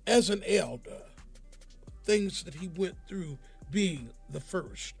 You know, as an elder, things that he went through, being the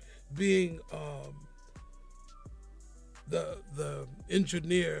first, being the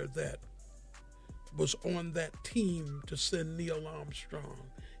engineer that was on that team to send Neil Armstrong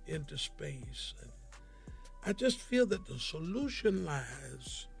into space. And I just feel that the solution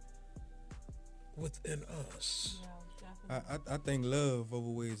lies within us. I think love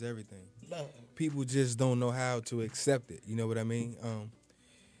overweighs everything. Love. People just don't know how to accept it. You know what I mean?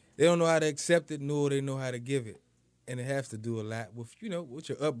 They don't know how to accept it, nor they know how to give it. And it has to do a lot with, with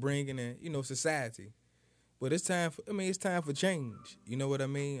your upbringing and, society. But it's time for change. You know what I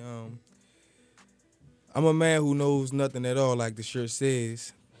mean? I'm a man who knows nothing at all, like the shirt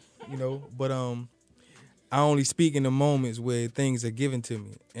says, but I only speak in the moments where things are given to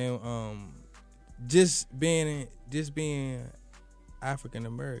me. And just being African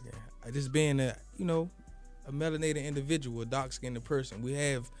American, just being a melanated individual, a dark-skinned person, we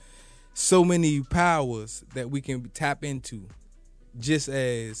have so many powers that we can tap into just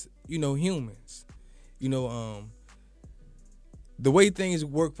as, humans. The way things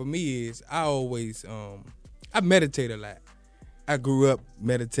work for me is I always, I meditate a lot. I grew up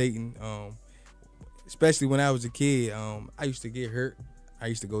meditating, especially when I was a kid. I used to get hurt. I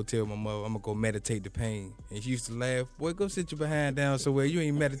used to go tell my mother, I'm going to go meditate the pain. And she used to laugh, boy, go sit your behind down somewhere. You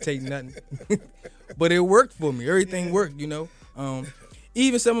ain't meditating nothing. But it worked for me. Everything worked,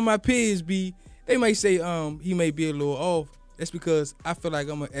 Even some of my peers they might say he may be a little off. That's because I feel like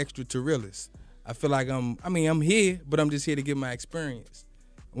I'm an extraterrestrialist. I feel like I'm here, but I'm just here to get my experience.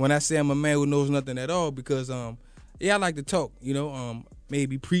 When I say I'm a man who knows nothing at all, because, I like to talk,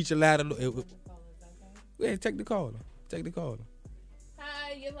 maybe preach a lot. Yeah, take the caller.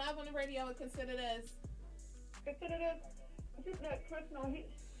 Hi, you're live on the radio and Consider This. Just let Chris know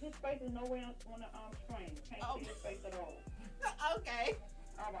his face is nowhere on the screen. Can't see his face at all. Okay.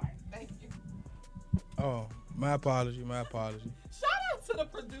 All right. Thank you. Oh, my apology. Shout out to the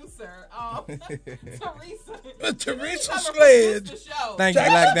producer, Teresa. Teresa Sledge. Thank you,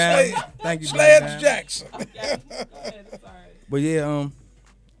 Black Diamond. Thank you, Sledge Black Diamond. Jackson. Okay, go ahead. Sorry. But yeah, No,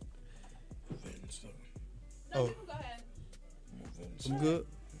 oh, you can go ahead. I'm good.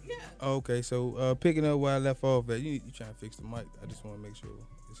 Yeah. Oh, okay, so picking up where I left off at, you trying to fix the mic. I just want to make sure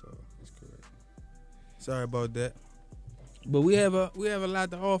it's correct. Sorry about that. But we have a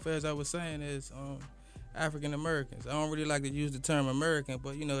lot to offer, as I was saying, as African Americans. I don't really like to use the term American,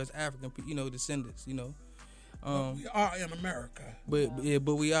 but it's African, descendants. We are in America. But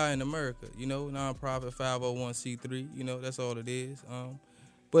we are in America. Nonprofit 501c3. That's all it is.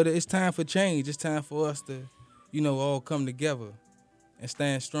 But it's time for change. It's time for us to, all come together and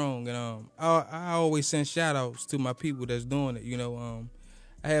stand strong. And I always send shout outs to my people that's doing it.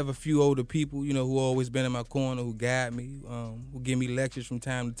 I have a few older people, who always been in my corner, who guide me, who give me lectures from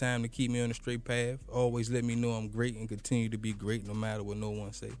time to time to keep me on the straight path, always let me know I'm great and continue to be great no matter what no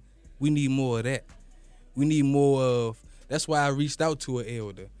one say. We need more of that. We need more of, that's why I reached out to an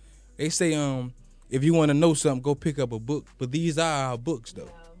elder. They say, if you want to know something, go pick up a book. But these are our books,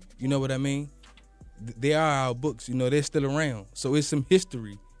 though. You know what I mean? They are our books. They're still around. So it's some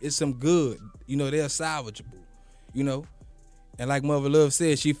history. It's some good. They're salvageable, And like Mother Love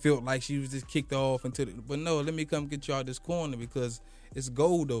said, she felt like she was just kicked off into the, but no, let me come get you out this corner because it's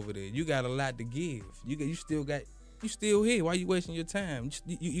gold over there. You got a lot to give. You still here. Why you wasting your time?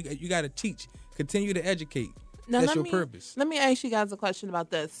 You got to teach. Continue to educate. Now, that's your purpose. Let me ask you guys a question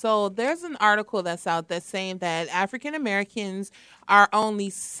about this. So there's an article that's out that's saying that African Americans are only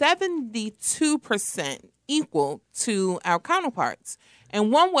 72% equal to our counterparts.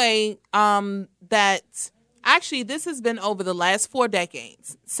 And one way that actually this has been over the last 4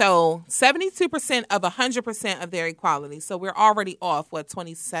 decades. So 72% of 100% of their equality. So we're already off,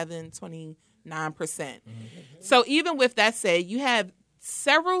 29%. So even with that said, you have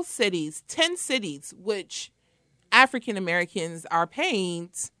several cities, 10 cities, which African Americans are paying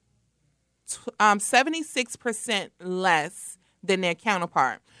 76% less than their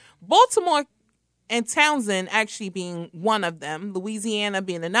counterpart. Baltimore and Townsend actually being one of them, Louisiana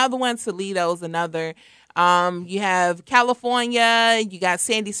being another one, Toledo's another. You have California, you got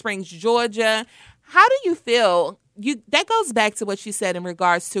Sandy Springs, Georgia. How do you feel? That goes back to what you said in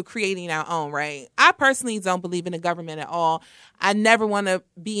regards to creating our own, right? I personally don't believe in the government at all. I never want to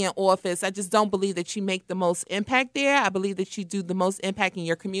be in office. I just don't believe that you make the most impact there. I believe that you do the most impact in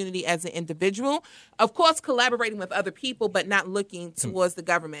your community as an individual. Of course, collaborating with other people, but not looking towards the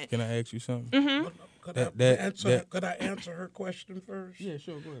government. Can I ask you something? Mm-hmm. Could I answer her question first? Yeah,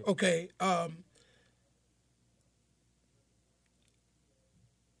 sure. Go ahead. Okay.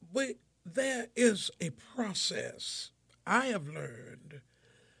 There is a process I have learned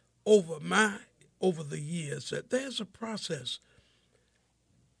over the years that there's a process.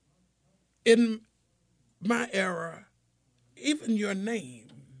 In my era, even your name,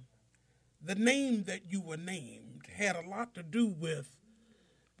 the name that you were named, had a lot to do with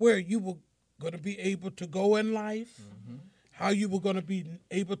where you were going to be able to go in life, how you were going to be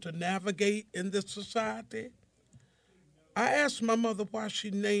able to navigate in this society. I asked my mother why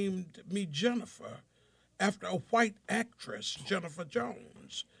she named me Jennifer after a white actress, Jennifer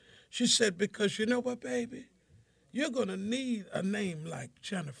Jones. She said, because you know what, baby? You're going to need a name like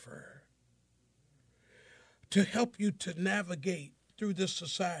Jennifer to help you to navigate through this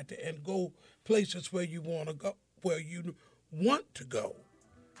society and go places where you want to go, where you want to go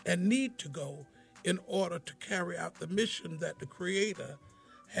and need to go in order to carry out the mission that the Creator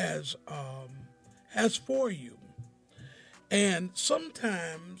has for you. And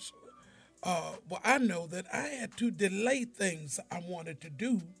sometimes, I know that I had to delay things I wanted to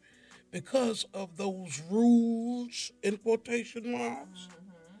do because of those rules, in quotation marks,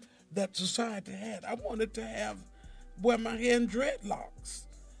 that society had. I wanted to wear my hair in dreadlocks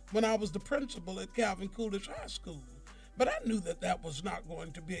when I was the principal at Calvin Coolidge High School. But I knew that was not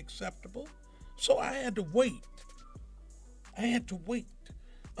going to be acceptable. So I had to wait. I had to wait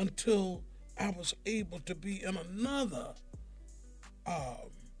until I was able to be in another,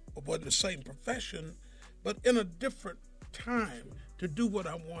 wasn't the same profession, but in a different time to do what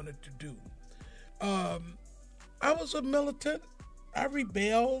I wanted to do. I was a militant. I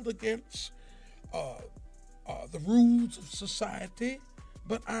rebelled against the rules of society,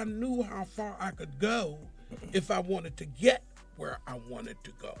 but I knew how far I could go if I wanted to get where I wanted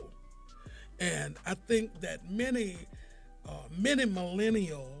to go. And I think that many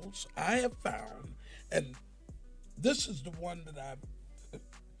millennials I have found, and this is the one that I've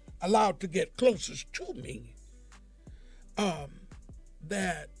allowed to get closest to me,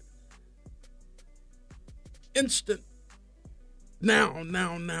 that instant now.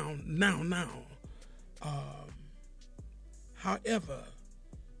 However,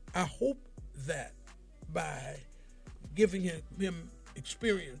 I hope that by giving him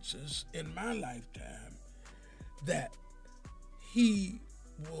experiences in my lifetime, that he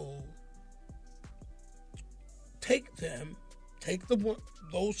will take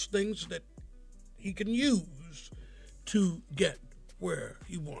those things that he can use to get where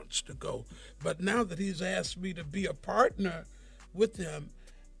he wants to go. But now that he's asked me to be a partner with him,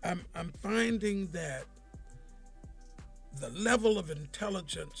 I'm finding that the level of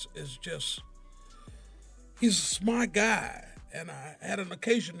intelligence is just, he's a smart guy. And I had an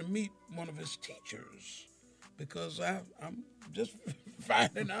occasion to meet one of his teachers because I'm just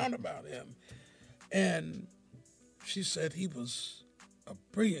finding out about him. And she said he was a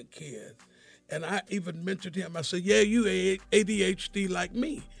brilliant kid. And I even mentioned him. I said, yeah, you ADHD like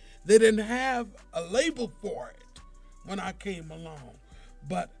me. They didn't have a label for it when I came along.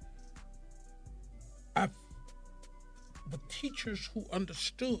 But with teachers who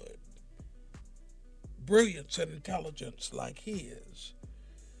understood brilliance and intelligence like his,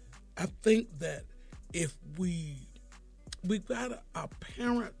 I think that if we've got our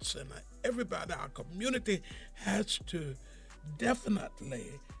parents and everybody, our community has to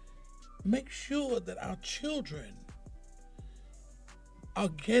definitely make sure that our children are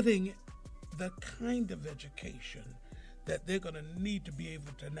getting the kind of education that they're going to need to be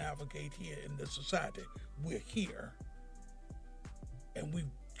able to navigate here in this society. We're here, and we've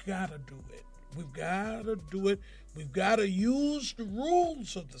got to do it. We've got to do it. We've got to use the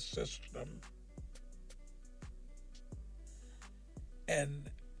rules of the system and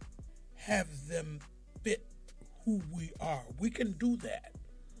have them fit who we are. We can do that.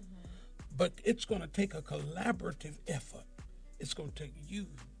 But it's going to take a collaborative effort. It's going to take you.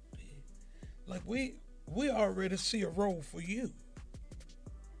 Like we already see a role for you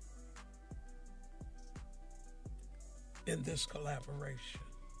in this collaboration.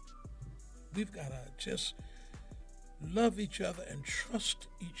 We've got to just love each other and trust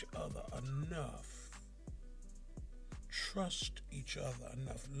each other enough. Trust each other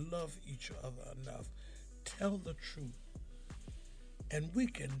enough. Love each other enough. Tell the truth. and we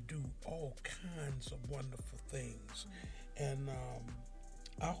can do all kinds of wonderful things. And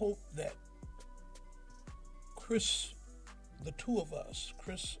I hope that Chris, the two of us,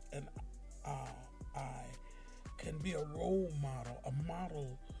 Chris and I, can be a role model, a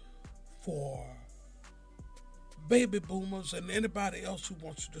model for baby boomers and anybody else who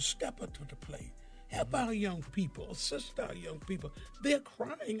wants to step up to the plate. Help our young people, assist our young people. They're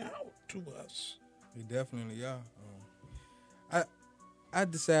crying out to us. They definitely are. I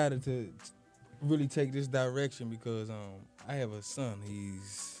decided to really take this direction because I have a son.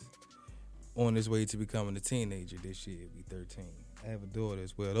 He's on his way to becoming a teenager this year. He'll be 13. I have a daughter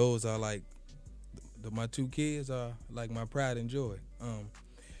as well. Those are like my two kids are like my pride and joy.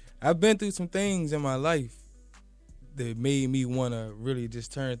 I've been through some things in my life that made me want to really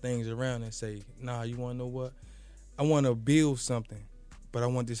just turn things around and say, nah, you want to know what? I want to build something, but I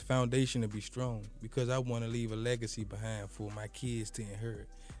want this foundation to be strong because I want to leave a legacy behind for my kids to inherit.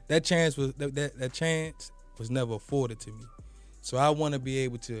 That chance was never afforded to me. So I want to be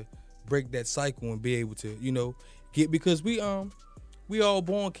able to break that cycle and be able to, get, because we all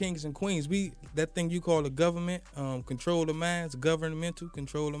born kings and queens. That thing you call the government, control the minds, governmental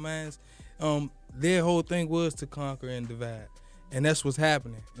control the minds. Their whole thing was to conquer and divide, and that's what's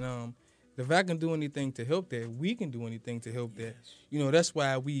happening. And if I can do anything to help that, we can do anything to help that. That's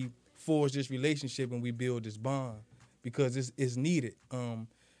why we forge this relationship and we build this bond because it's needed.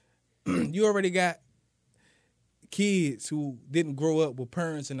 You already got kids who didn't grow up with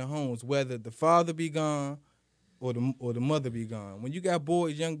parents in the homes, whether the father be gone or the mother be gone. When you got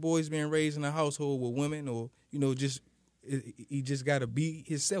young boys being raised in a household with women, or he just got to be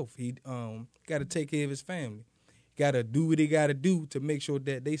himself. He got to take care of his family. Got to do what he got to do to make sure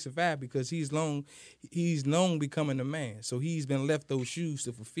that they survive because he's long becoming a man. So he's been left those shoes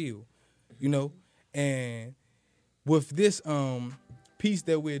to fulfill, And with this piece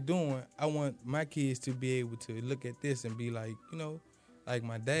that we're doing, I want my kids to be able to look at this and be like, like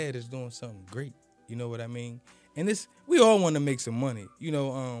my dad is doing something great. You know what I mean? And we all want to make some money.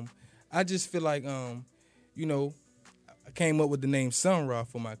 I just feel like, I came up with the name Sun Ra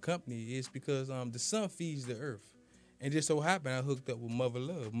for my company. It's because the sun feeds the earth. And just so happened I hooked up with Mother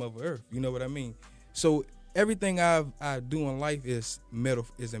Love, Mother Earth. You know what I mean? So everything I do in life is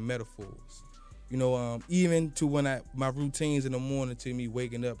in metaphors. Even to my routines in the morning, to me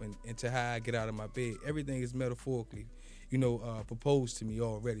waking up and to how I get out of my bed, everything is metaphorically, proposed to me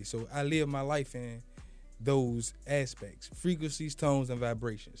already. So I live my life in those aspects, frequencies, tones, and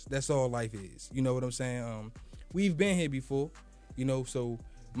vibrations. That's all life is. You know what I'm saying? We've been here before, so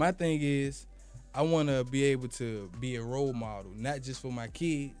my thing is I want to be able to be a role model, not just for my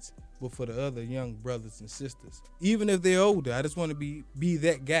kids, but for the other young brothers and sisters. Even if they're older, I just want to be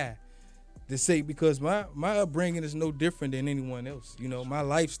that guy to say, because my upbringing is no different than anyone else. My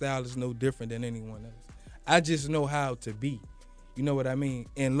lifestyle is no different than anyone else. I just know how to be. You know what I mean?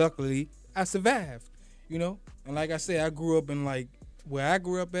 And luckily, I survived, And like I said, I grew up in where I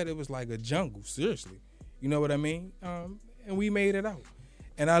grew up at, it was like a jungle, seriously. You know what I mean? And we made it out.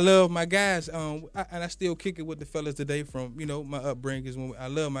 And I love my guys, and I still kick it with the fellas today from, my upbringings. I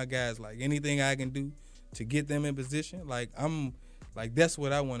love my guys. Like, anything I can do to get them in position, that's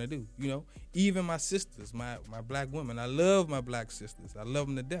what I want to do, Even my sisters, my black women, I love my black sisters. I love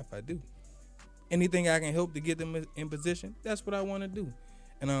them to death, I do. Anything I can help to get them in position, that's what I want to do.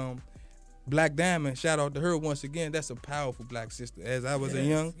 And Black Diamond, shout out to her once again. That's a powerful black sister. As I was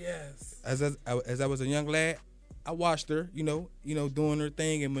as I was a young lad, I watched her, doing her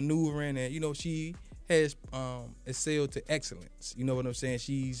thing and maneuvering, and she has excelled to excellence. You know what I'm saying?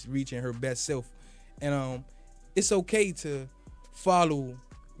 She's reaching her best self, and it's okay to follow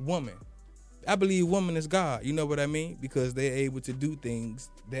woman. I believe woman is God. You know what I mean? Because they're able to do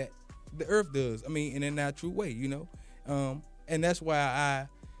things that the earth does. I mean, in a natural way. And that's why I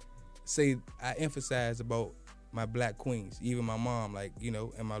emphasize about my black queens, even my mom,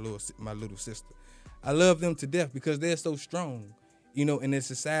 and my little sister. I love them to death because they're so strong, in a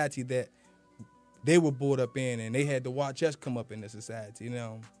society that they were brought up in, and they had to watch us come up in the society.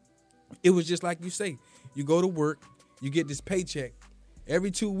 It was just like you say, you go to work, you get this paycheck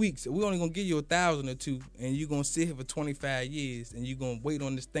every 2 weeks. We're only gonna give you $1,000 or $2,000, and you're gonna sit here for 25 years, and you're gonna wait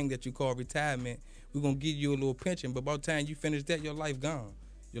on this thing that you call retirement. We're gonna give you a little pension, but by the time you finish that, your life gone.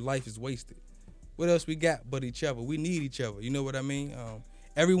 Your life is wasted. What else we got but each other? We need each other. You know what I mean?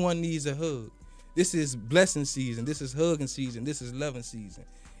 Everyone needs a hug. This is blessing season. This is hugging season. This is loving season.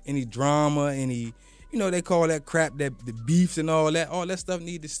 Any drama, they call that crap, that the beefs and all that stuff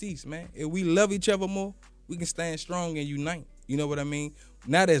need to cease, man. If we love each other more, we can stand strong and unite. You know what I mean?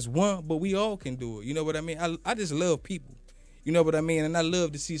 Not as one, but we all can do it. You know what I mean? I just love people. You know what I mean? And I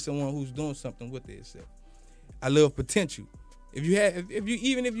love to see someone who's doing something with themselves. I love potential. If you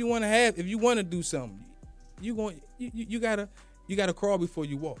want to do something, you gotta crawl before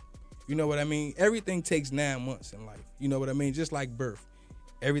you walk. You know what I mean? Everything takes 9 months in life. You know what I mean? Just like birth.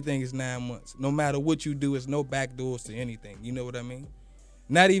 Everything is 9 months. No matter what you do, it's no back doors to anything. You know what I mean?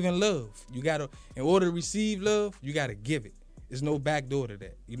 Not even love. You gotta, in order to receive love, you gotta give it. There's no back door to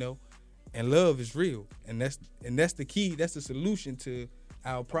that, you know? And love is real. And that's the key. That's the solution to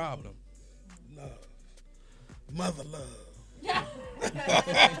our problem. Love. Mother love.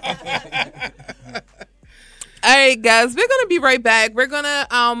 All right, guys, we're gonna be right back. We're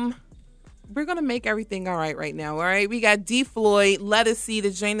gonna make everything all right now. All right, we got D. Floyd, Let Us See.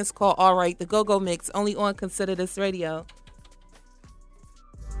 The joint is called All Right. The Go-Go Mix, only on Consider This Radio.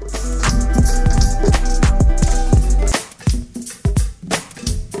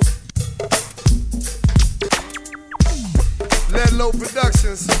 Let Low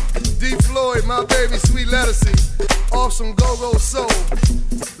Productions, D. Floyd, my baby, sweet Lettucey, off some Go-Go Soul.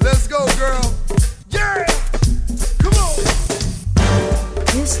 Let's go, girl. Yeah! Come on!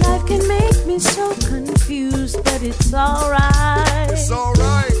 This life can make me so confused, but it's alright. It's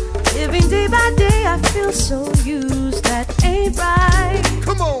alright. Living day by day, I feel so used, that ain't right.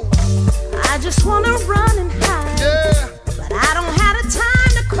 Come on! I just wanna run and hide. Yeah! But I don't have the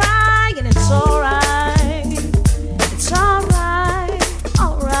time to cry, and it's alright. It's alright,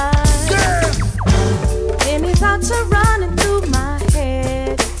 alright. Yeah! Any thoughts are running through my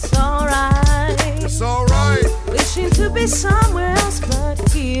head, it's alright. It's alright. Wishing to be somewhere else but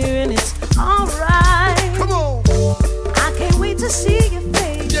here, and it's alright. Come on! I can't wait to see your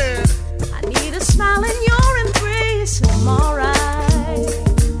face. Yeah! I need a smile in your embrace. I'm alright.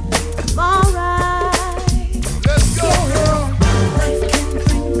 I'm alright. Let's go, girl! Life can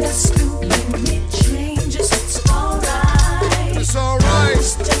bring us through many changes. It's alright. It's alright.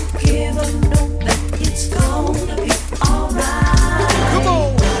 Just don't give up, know that it's gonna be alright. Come on!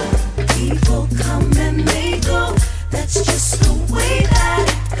 People come and they go. That's just the way that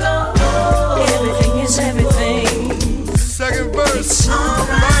it goes. Everything is everything. Second verse. It's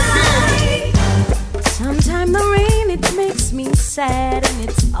alright. Sometime the rain, it makes me sad, and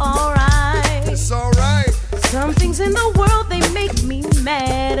it's alright. It's alright. Some things in the world, they make me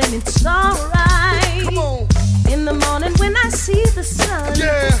mad, and it's alright. Come on. In the morning when I see the sun,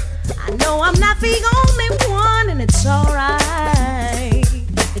 Yeah! I know I'm not the only one, and it's alright.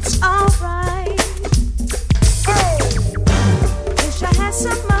 It's alright. Oh! Wish I had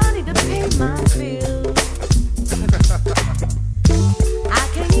some money to pay my bills. I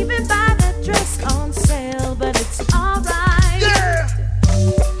can't even buy that dress on sale, but it's alright. Yeah!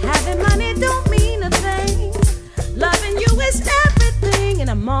 Having money don't mean a thing. Loving you is everything, and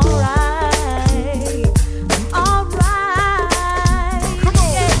I'm alright. I'm alright. Come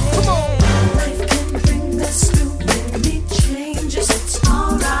on, come on. Life can bring us through many changes. It's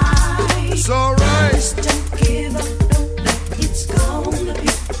alright. It's alright. Just don't give up, know that it's gonna be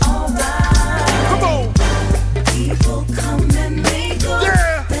alright. Come on! People come and they go.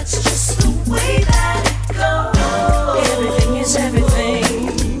 Yeah! That's just the way that it goes. Everything is everything.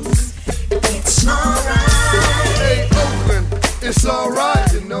 It's alright. Hey, Oakland, it's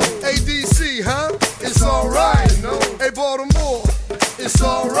alright, you know. Hey, DC, huh? It's alright, you know. Hey, Baltimore, it's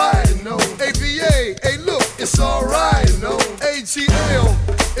alright, you know. Hey, VA, hey, look, it's alright, you know. ATL,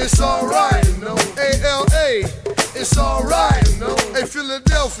 it's alright, you know. Hey, LA, it's alright, you know. Hey,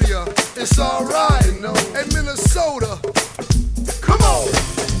 Philadelphia, it's alright, you know. Hey, Minnesota, come on!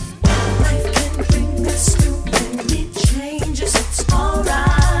 Life can bring us through many changes. It's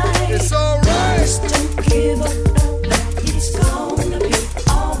alright. It's alright. Just don't give up, know that it's gonna be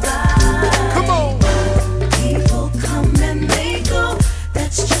alright. Come on! People come and they go.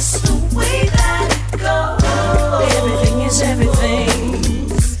 That's just the way that it goes. Everything is everything.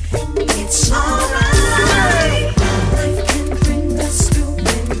 It's alright. Life can bring us through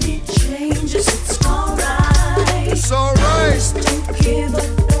many changes. It's alright. It's alright. Just don't give up,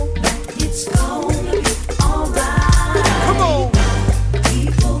 know that it's gonna be alright. Come on!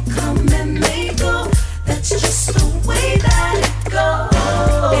 People come and they go. That's just the way that it goes.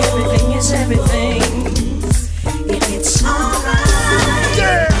 Everything is everything. It's alright.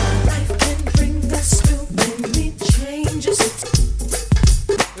 Yeah! Life can bring us through many changes.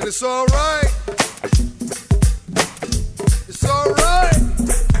 And it's alright. It's alright.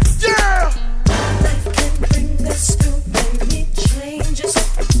 Yeah! Life can bring us through many changes.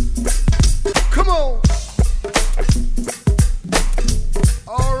 Come on!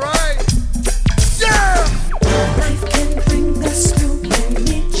 Alright. Yeah! Life can bring us through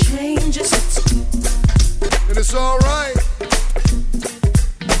many changes. And it's alright.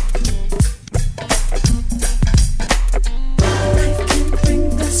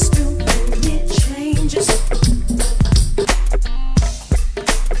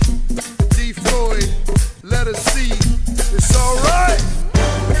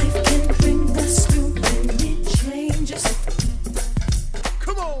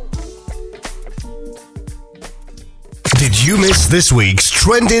 this week's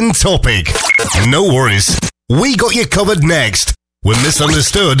trending topic. No worries, we got you covered next with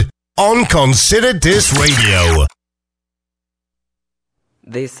Misunderstood on Consider This Radio.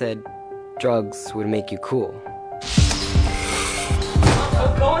 They said drugs would make you cool.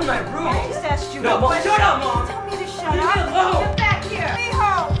 Go in my room. I just asked you. No, Mom. Shut up, Mom. Tell me to shut up. Leave me alone. Get back here. Stay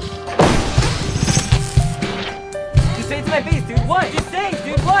home. Just say it to my face, dude. What? Just say it,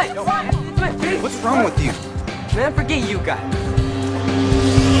 dude. What? Yo, what? It's my face. What's wrong with you? Man, forget you guys.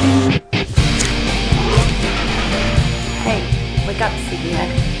 Hey, wake up, sleepyhead.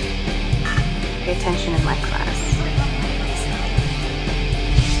 Pay attention in my class.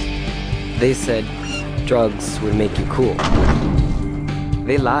 They said drugs would make you cool.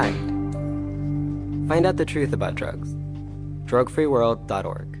 They lied. Find out the truth about drugs.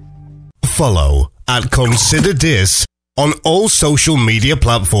 Drugfreeworld.org. Follow at Consider This on all social media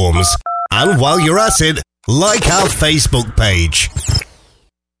platforms. And while you're at it, like our Facebook page.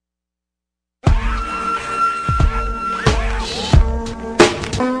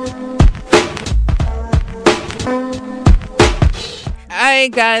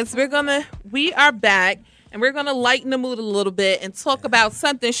 Alright guys, we are back and we're gonna lighten the mood a little bit and talk about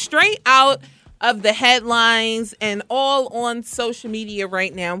something straight out of the headlines and all on social media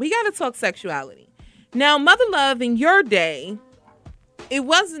right now. We gotta talk sexuality. Now, Mother Love, in your day, it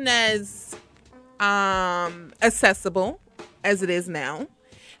wasn't as accessible as it is now.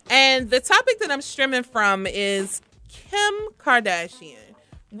 And the topic that I'm stemming from is Kim Kardashian,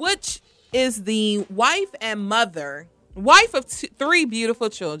 which is the wife of three beautiful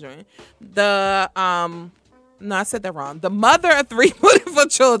children. I said that wrong. The mother of three beautiful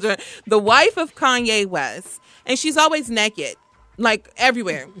children, the wife of Kanye West, and she's always naked, like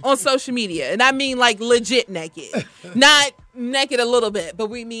everywhere on social media. And I mean like legit naked, not naked a little bit,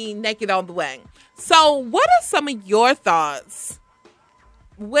 but we mean naked all the way. So what are some of your thoughts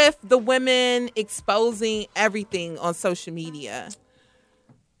with the women exposing everything on social media?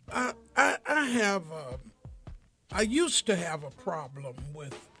 I used to have a problem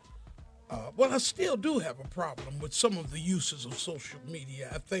with, I still do have a problem with some of the uses of social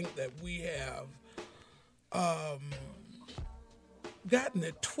media. I think that we have gotten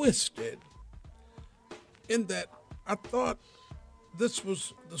it twisted in that I thought the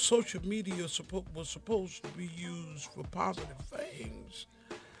social media was supposed to be used for positive things,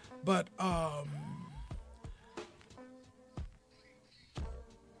 but a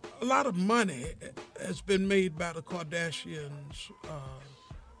lot of money has been made by the Kardashians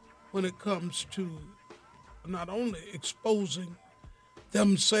when it comes to not only exposing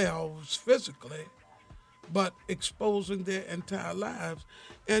themselves physically, but exposing their entire lives.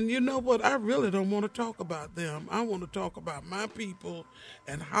 And you know what? I really don't want to talk about them. I want to talk about my people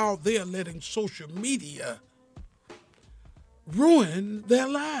and how they're letting social media ruin their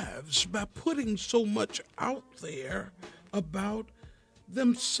lives by putting so much out there about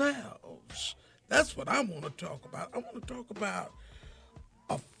themselves. That's what I want to talk about. I want to talk about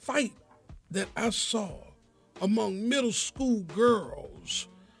a fight that I saw among middle school girls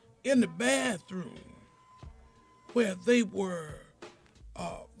in the bathroom where they were,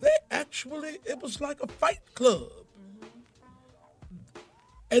 it was like a fight club.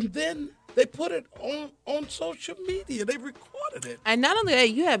 And then they put it on social media. They recorded it. And not only that,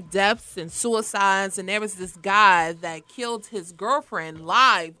 you have deaths and suicides, and there was this guy that killed his girlfriend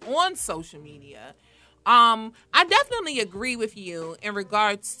live on social media. I definitely agree with you in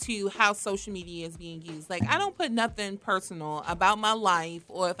regards to how social media is being used. Like, I don't put nothing personal about my life,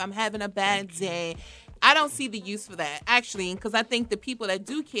 or if I'm having a bad day. I don't see the use for that, actually, because I think the people that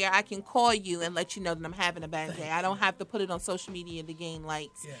do care, I can call you and let you know that I'm having a bad day. I don't have to put it on social media to gain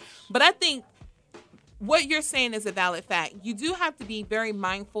likes. Yes. But I think what you're saying is a valid fact. You do have to be very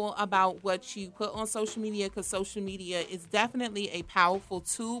mindful about what you put on social media, because social media is definitely a powerful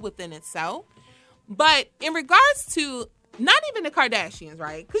tool within itself. But in regards to not even the Kardashians,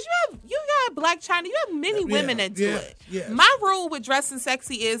 right? Because you got Black China, you have many women that do it. Yes. My rule with dressing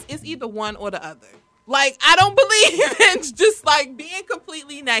sexy is it's either one or the other. Like, I don't believe in just like being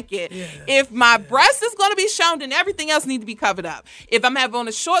completely naked. Yeah. If my breast is going to be shown, then everything else needs to be covered up. If I'm having on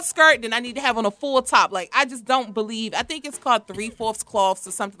a short skirt, then I need to have on a full top. Like, I just don't believe. I think it's called 3/4 cloths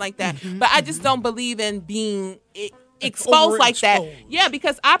or something like that. Mm-hmm, but I just don't believe in being exposed like that. Yeah,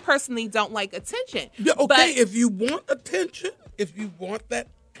 because I personally don't like attention. Yeah, okay, but if you want attention, if you want that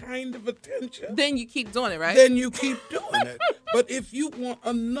kind of attention, then you keep doing it, right? Then you keep doing it. But if you want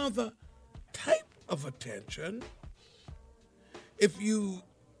another type of attention, if you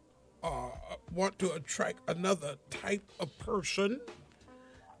want to attract another type of person,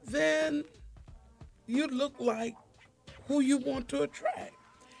 then you look like who you want to attract.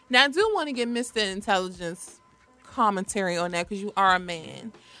 Now, I do want to get Mr. Intelligence commentary on that because you are a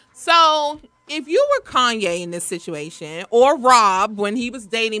man. So, if you were Kanye in this situation, or Rob when he was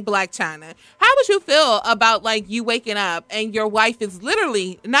dating Blac Chyna, how would you feel about like you waking up and your wife is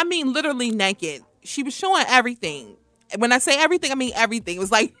literally, and I mean literally naked? She was showing everything. When I say everything, I mean everything. It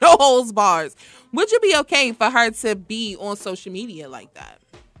was like no holds bars. Would you be okay for her to be on social media like that?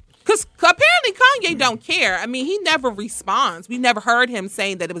 Because apparently Kanye don't care. I mean, he never responds. We never heard him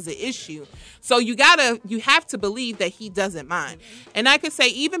saying that it was an issue. So you have to believe that he doesn't mind. And I could say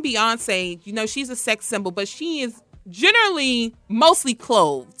even Beyonce, you know, she's a sex symbol, but she is generally mostly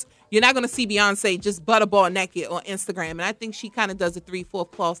clothed. You're not going to see Beyonce just butterball naked on Instagram. And I think she kind of does the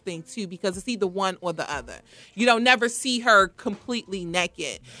 3/4 cloth thing too, because it's either one or the other. You don't never see her completely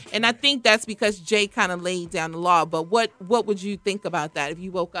naked. And I think that's because Jay kind of laid down the law. But what would you think about that if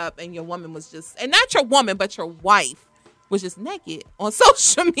you woke up and your woman was just, and not your woman, but your wife was just naked on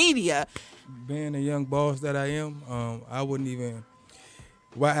social media? Being a young boss that I am, I wouldn't even,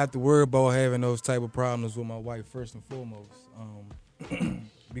 have to worry about having those type of problems with my wife first and foremost.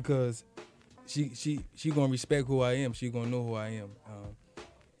 Because she gonna respect who I am. She gonna know who I am,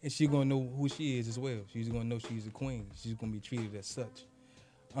 and she gonna know who she is as well. She's gonna know she's a queen. She's gonna be treated as such.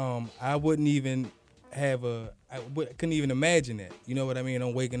 I wouldn't even couldn't even imagine that. You know what I mean?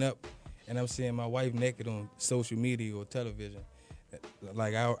 I'm waking up and I'm seeing my wife naked on social media or television.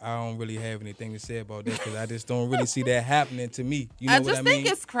 Like I don't really have anything to say about that because I just don't really see that happening to me. You know what I mean? I think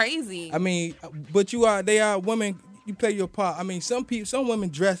it's crazy. I mean, but they are women. You play your part. I mean, some women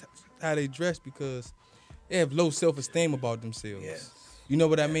dress how they dress because they have low self-esteem about themselves. Yes. You know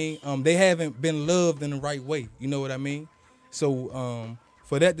what I mean? They haven't been loved in the right way. You know what I mean? So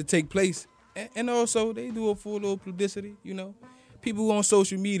for that to take place, and also they do it for a little publicity. You know, people on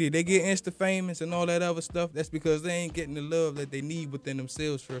social media, they get Insta famous and all that other stuff. That's because they ain't getting the love that they need within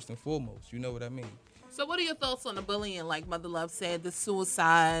themselves first and foremost. You know what I mean? So what are your thoughts on the bullying? Like Mother Love said, the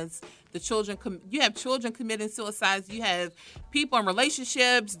suicides, the children. You have children committing suicides. You have people in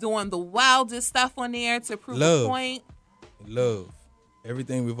relationships doing the wildest stuff on there to prove a point. Love.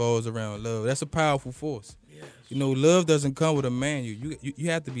 Everything revolves around love. That's a powerful force. Yes. You know, love doesn't come with a manual. You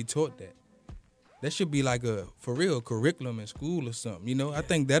have to be taught that. That should be like for real, curriculum in school or something. You know, I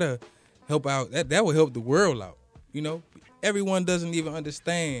think that'll help out. That will help the world out. You know, everyone doesn't even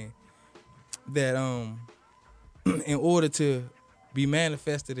understand that in order to be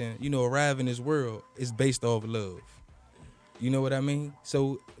manifested and, you know, arrive in this world is based off love. You know what I mean?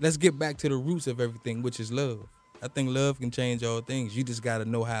 So let's get back to the roots of everything, which is love. I think love can change all things. You just got to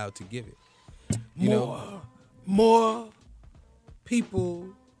know how to give it. More people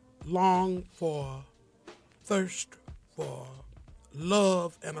long for, thirst for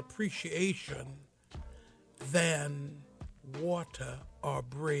love and appreciation than water or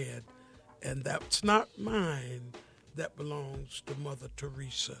bread. And that's not mine. That belongs to Mother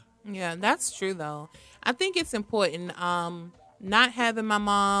Teresa. Yeah, that's true, though. I think it's important not having my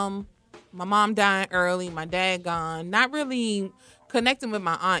mom dying early, my dad gone, not really connecting with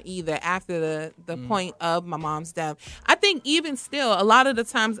my aunt either after the point of my mom's death. I think even still, a lot of the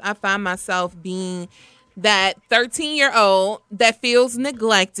times I find myself being that 13-year-old that feels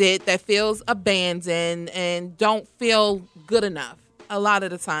neglected, that feels abandoned, and don't feel good enough a lot of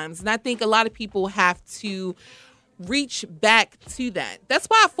the times. And I think a lot of people have to reach back to that. That's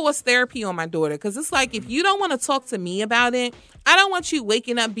why I force therapy on my daughter, because it's like, if you don't want to talk to me about it, I don't want you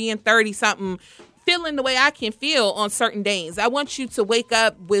waking up being 30-something feeling the way I can feel on certain days. I want you to wake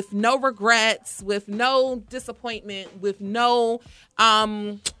up with no regrets, with no disappointment, with no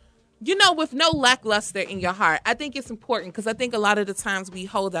with no lackluster in your heart. I think it's important because I think a lot of the times we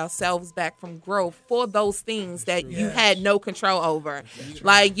hold ourselves back from growth for those things that you had no control over.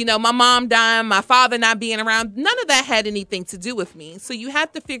 Like, my mom dying, my father not being around, none of that had anything to do with me. So you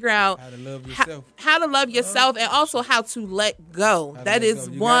have to figure out how to love yourself, and also how to let go. That is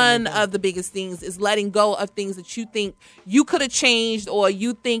one of the biggest things, is letting go of things that you think you could have changed, or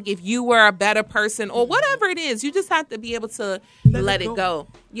you think if you were a better person, or whatever it is, you just have to be able to let it go.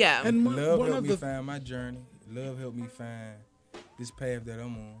 Yeah. And love helped me find my journey. Love helped me find this path that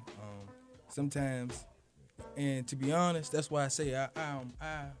I'm on. Sometimes, and to be honest, that's why I say I'm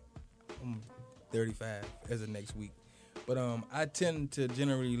 35 as of next week. But I tend to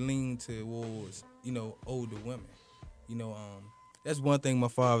generally lean towards, older women. That's one thing my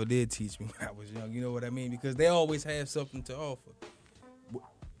father did teach me when I was young. You know what I mean? Because they always have something to offer.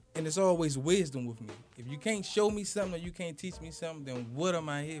 And it's always wisdom with me. If you can't show me something or you can't teach me something, then what am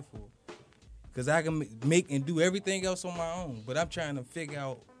I here for? Because I can make and do everything else on my own. But I'm trying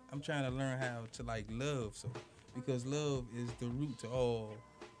to learn how to, love. So because love is the root to all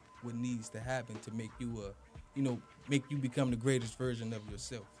what needs to happen to make you make you become the greatest version of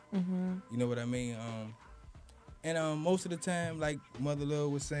yourself. Mm-hmm. You know what I mean? And most of the time, like Mother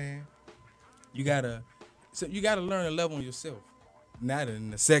Love was saying, you gotta learn to love on yourself. Not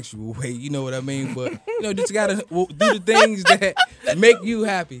in a sexual way, you know what I mean? But, just gotta do the things that make you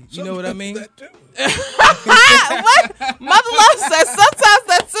happy. You know what I mean? What? Mother Love says sometimes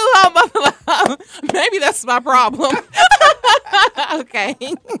that's too hard, Mother Love. Maybe that's my problem. Okay.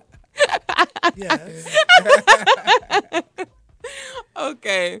 Yes.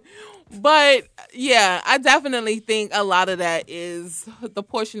 Okay. But yeah, I definitely think a lot of that is the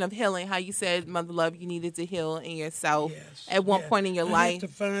portion of healing. How you said, Mother Love, you needed to heal in yourself at one point in your life. I had to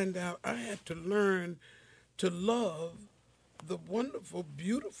find out. I had to learn to love the wonderful,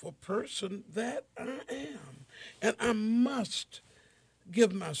 beautiful person that I am, and I must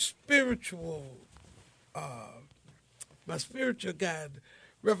give my spiritual guide,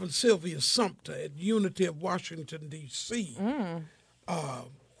 Reverend Sylvia Sumter at Unity of Washington, D.C.,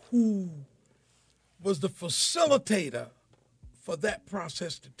 who was the facilitator for that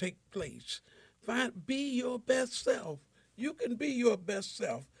process to take place. Be your best self. You can be your best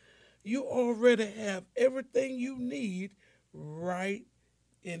self. You already have everything you need right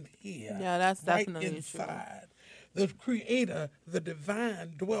in here. Yeah, that's right definitely inside. True. The Creator, the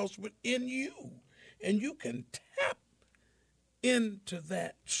divine, dwells within you, and you can tap into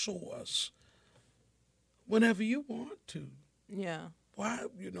that source whenever you want to. Yeah. Why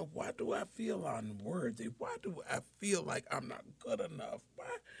do I feel unworthy? Why do I feel like I'm not good enough?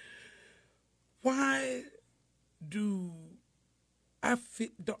 Why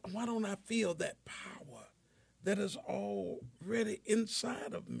don't I feel that power that is already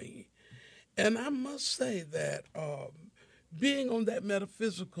inside of me? And I must say that being on that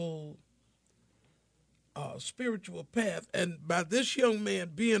metaphysical, spiritual path, and by this young man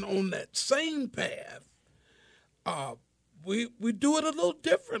being on that same path, we do it a little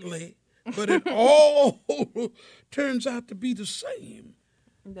differently, but it all turns out to be the same.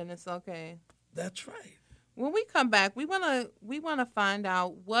 Then it's okay. That's right. When we come back, we wanna find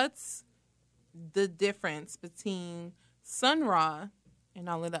out what's the difference between Sun Ra and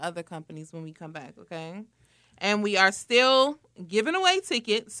all of the other companies when we come back, okay? And we are still giving away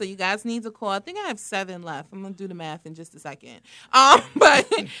tickets, so you guys need to call. I think I have 7 left. I'm going to do the math in just a second. But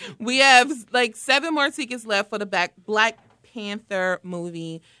we have like 7 more tickets left for the Black Panther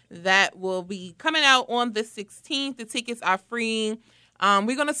movie that will be coming out on the 16th. The tickets are free.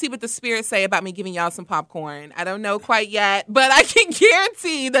 We're going to see what the spirits say about me giving y'all some popcorn. I don't know quite yet, but I can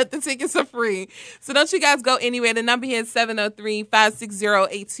guarantee that the tickets are free. So don't you guys go anywhere. The number here is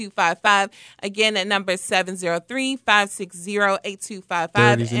 703-560-8255. Again, that number is 703-560-8255.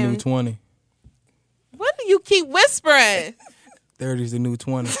 30's the new 20. What do you keep whispering? 30's the new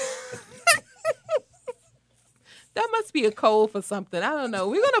 20. That must be a code for something. I don't know.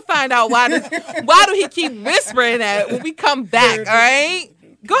 We're going to find out why do he keep whispering that when we come back, all right?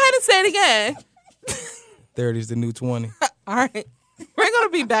 Go ahead and say it again. 30's the new 20. All right. We're going to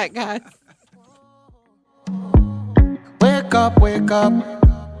be back, guys. Wake up, wake up.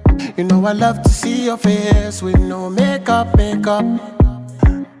 You know I love to see your face with no makeup. I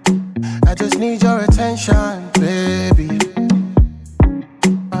just need your attention, baby.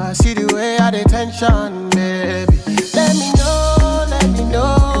 I see the way I dey tension, baby. Let me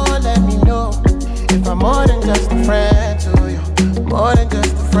know if I'm more than just a friend to you, more than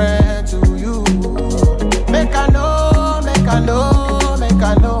just a friend to you. Make I know,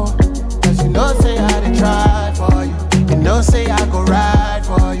 cause you know say I dey try for you, you know say I go ride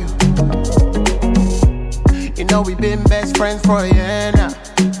for you. You know we been best friends for a year now.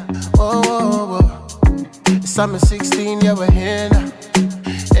 Oh. Summer 16, yeah, we're here now.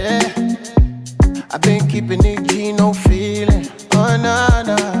 Yeah, I've been keeping it G, no feeling. Oh, no.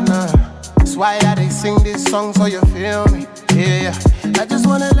 That's why I they sing this song so you feel me. Yeah, I just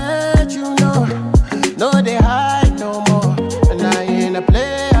wanna let you know, no they hide no more. And I ain't a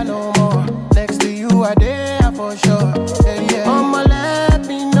player no more. Next to you I there for sure. Yeah. Mama let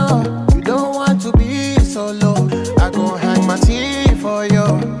me know, you don't want to be solo. I gon' hang my teeth for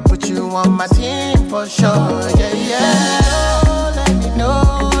you, put you on my team for sure. Yeah.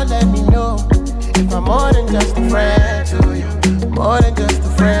 Let me know if I'm more than just a friend to you, more than just a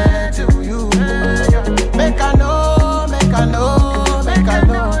friend to you. Make I know.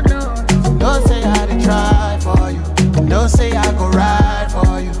 You know say I dey try for you, you know say I go ride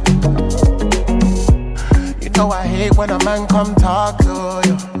for you. You know I hate when a man come talk to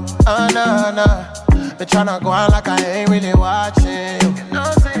you. Nah. They tryna go on like I ain't really watching you. You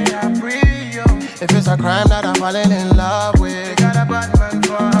know say I free you. If it's a crime that I'm falling in love with, you got a bad man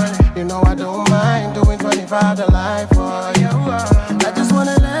for honey. You know I don't mind doing 25 to life for you. I just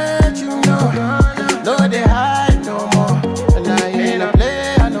wanna let you know, no they hide no more, and I ain't a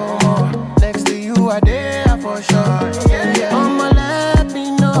player no more. Next to you I there for sure. Mama let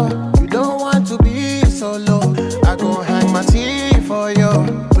me know you don't want to be solo. I go hang my teeth for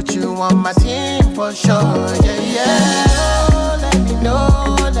you, put you on my team for sure. Let me know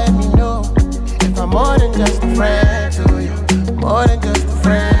if I'm more than just a friend to you, more than just a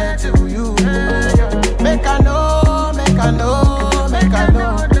friend to you. Make I know, make I know, make I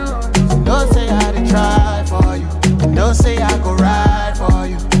know. Don't say I did try for you, don't say I go ride for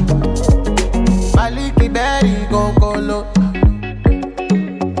you. My leaky Betty go low.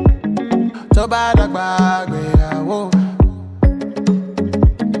 So bad I won't.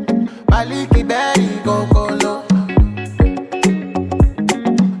 My leaky Betty go low.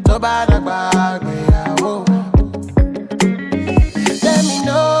 So bad I won't. Let me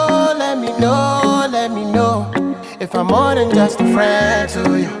know, let me know, let me know if I'm more than just a friend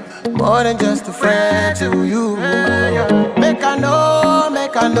to you, more than just a friend to you. Make I know,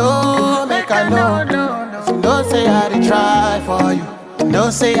 make I know, make I know. So don't say I did try for you,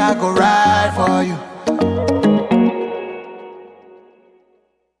 don't say I go ride for you.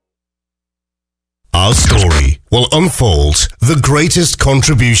 Our story will unfold the greatest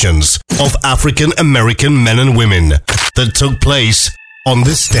contributions of African American men and women that took place on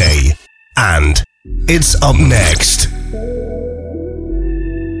this day. And it's up next.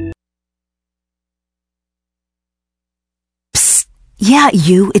 Psst. Yeah,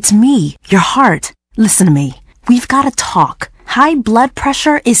 you, it's me, your heart. Listen to me. We've got to talk. High blood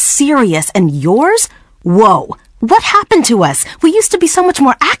pressure is serious, and yours? Whoa. What happened to us? We used to be so much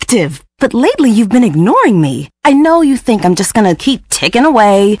more active. But lately you've been ignoring me. I know you think I'm just gonna keep ticking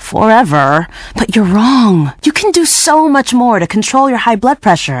away forever, but you're wrong. You can do so much more to control your high blood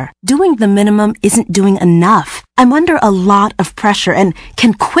pressure. Doing the minimum isn't doing enough. I'm under a lot of pressure and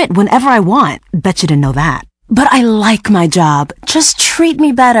can quit whenever I want. Bet you didn't know that. But I like my job. Just treat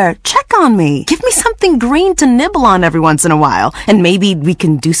me better. Check on me. Give me something green to nibble on every once in a while. And maybe we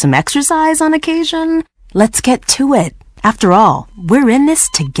can do some exercise on occasion. Let's get to it. After all, we're in this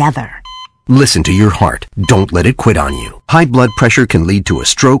together. Listen to your heart. Don't let it quit on you. High blood pressure can lead to a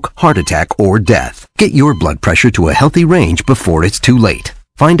stroke, heart attack, or death. Get your blood pressure to a healthy range before it's too late.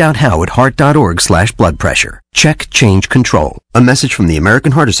 Find out how at heart.org/blood pressure. Check, change, control. A message from the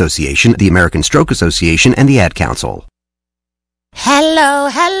American Heart Association, the American Stroke Association, and the Ad Council. Hello,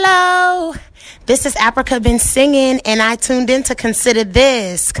 hello. This is Africa been singing, and I tuned in to consider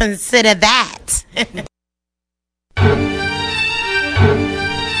this, consider that.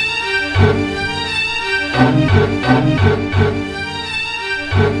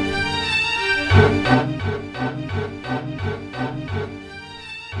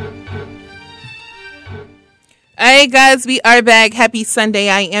 Hey guys, we are back. Happy Sunday.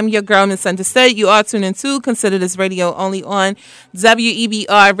 I am your girl, Misunderstood. You are tuning to Consider This Radio only on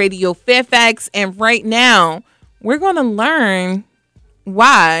WEBR Radio Fairfax. And right now, we're going to learn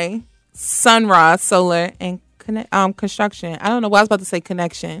why Sunra Solar and Construction. I don't know why I was about to say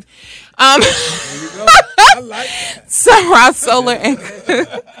connection. There you go. I like that. Sunra Solar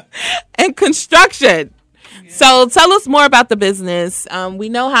and Construction. So tell us more about the business. We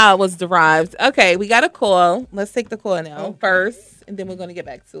know how it was derived. Okay, we got a call. Let's take the call now first, and then we're going to get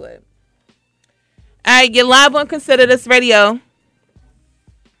back to it. All right, you're live on Consider This Radio.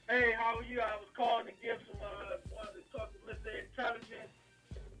 Hey, how are you? I was calling to give some, wanted to talk to Mr. Intelligent.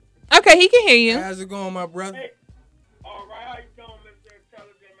 Okay, he can hear you. How's it going, my brother? Hey, all right, how you doing, Mr.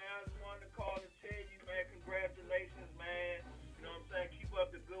 Intelligent, man? I just wanted to call and tell you, man, congratulations, man. You know what I'm saying? Keep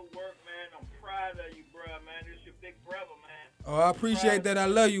up the good work, man. I'm proud of you, bro, man. This your big brother, man. Oh, I appreciate that.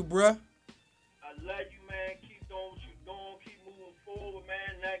 I love you, bruh. I love you, man. Keep doing what you're doing. Keep moving forward,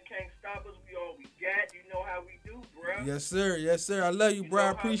 man. That can't stop us. We all we got. You know how we do, bro. Yes, sir. Yes, sir. I love you, bro.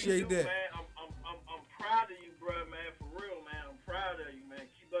 I appreciate that. Man. I'm proud of you, bro, man. For real, man. I'm proud of you, man.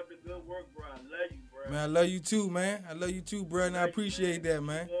 Keep up the good work, bro. I love you, bro. Man, I love you too, man. I love you too, bro, and I appreciate that,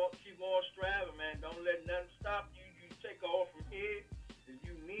 man. Keep on striving, man. Don't let nothing stop you. You take off from here. If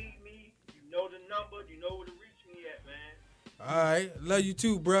you need me, you know the number. You know where to reach me at, man. All right, love you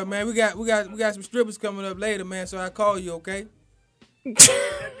too, bro. Man, we got some strippers coming up later, man. So I call you, okay? Let me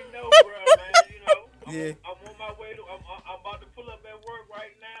know, bro, man. You know, I'm on my way to. I'm about to pull up at work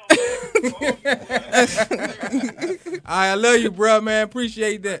right now. Man. All right, I love you, bro, man.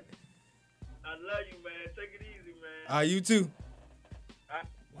 Appreciate that. I love you, man. Take it easy, man. All right, you too.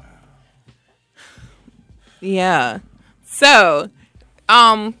 Yeah. So,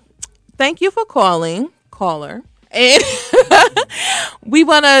 thank you for calling, caller. And we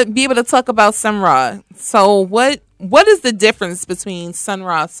want to be able to talk about Sun Ra. So what is the difference between Sun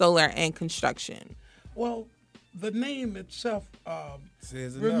Ra Solar and construction? Well, the name itself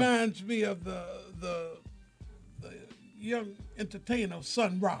Says enough. reminds me of the young entertainer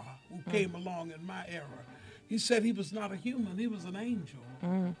Sun Ra, who came along in my era. He said he was not a human, he was an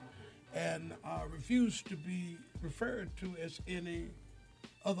angel, and refused to be referred to as any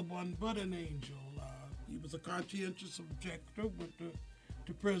other one but an angel. He was a conscientious objector, went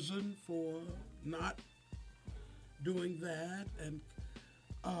to prison for not doing that, and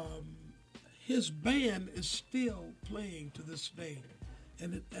his band is still playing to this day,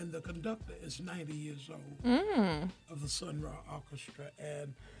 and the conductor is 90 years old of the Sun Ra Orchestra.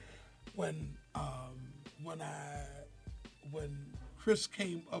 And when Chris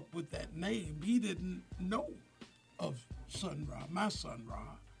came up with that name, he didn't know of Sun Ra, my Sun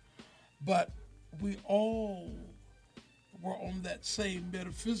Ra, but we all were on that same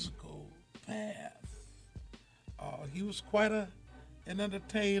metaphysical path. He was quite an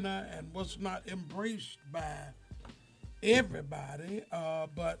entertainer and was not embraced by everybody,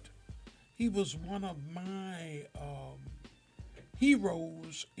 but he was one of my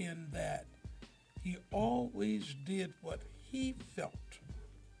heroes in that he always did what he felt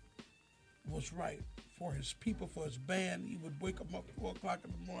was right for his people, for his band. He would wake them up 4 o'clock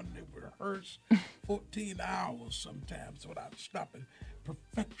in the morning. They would rehearse 14 hours sometimes without stopping.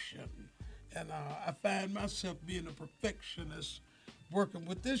 Perfection. And I find myself being a perfectionist working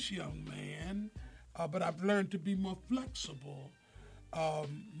with this young man, but I've learned to be more flexible.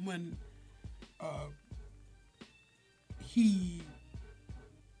 When he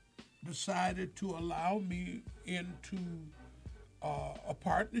decided to allow me into a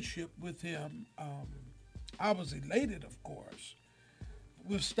partnership with him, I was elated, of course.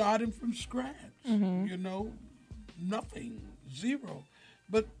 We're starting from scratch, you know, nothing, zero.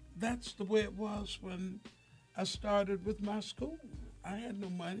 But that's the way it was when I started with my school. I had no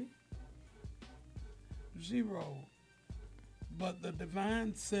money, zero. But the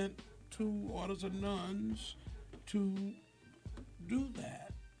divine sent 2 orders of nuns to do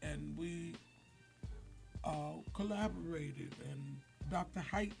that. And we collaborated, and Dr.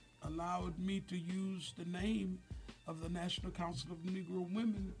 Height allowed me to use the name of the National Council of Negro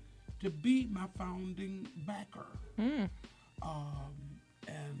Women to be my founding backer. And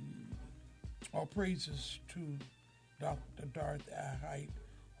all praises to Dr. Dorothy I. Height,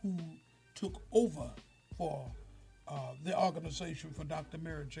 who took over for the organization for Dr.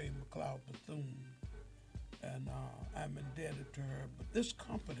 Mary Jane McLeod Bethune. And I'm indebted to her. But this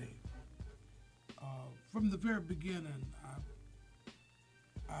company, from the very beginning,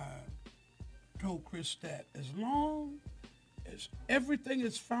 I told Chris that as long as everything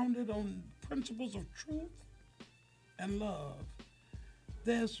is founded on principles of truth and love,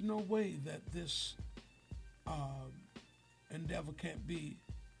 there's no way that this endeavor can't be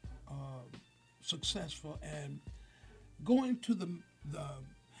successful. And going to the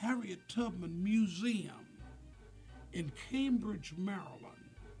Harriet Tubman Museum in Cambridge, Maryland,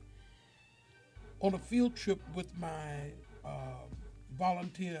 on a field trip with my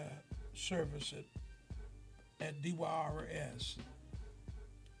volunteer service at DYRS,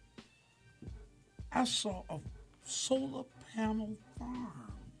 I saw a solar panel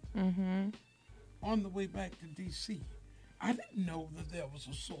farm on the way back to D.C. I didn't know that there was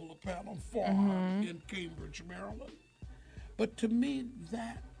a solar panel farm in Cambridge, Maryland. But to me,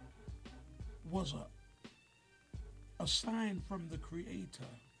 that was a sign from the Creator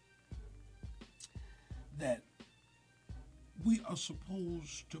that we are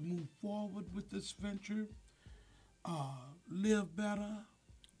supposed to move forward with this venture, live better.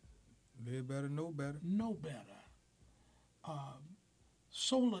 Live better, know better. Know better.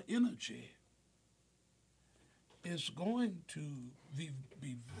 Solar energy is going to be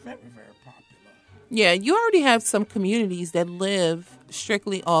very, very popular. Yeah, you already have some communities that live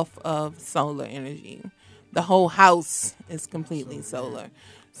strictly off of solar energy. The whole house is completely solar.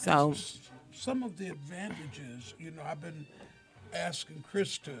 So some of the advantages, you know, I've been asking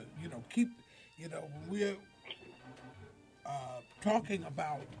Chris to, you know, keep, you know, we're talking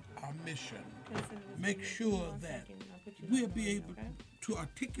about our mission. Make sure that we'll be able to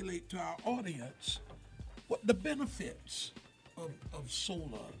articulate to our audience what the benefits of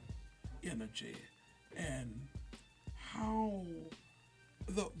solar energy and how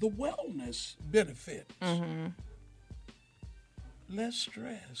the wellness benefits. Less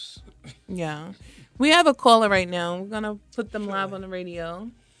stress. Yeah. We have a caller right now. We're going to put them live on the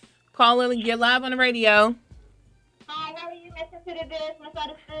radio. Caller, you're live on the radio. Hi, how are you, Mr. consider this,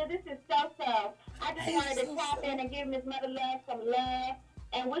 misunderstood. This is so. I just wanted to pop in and give Miss Mother Love some love.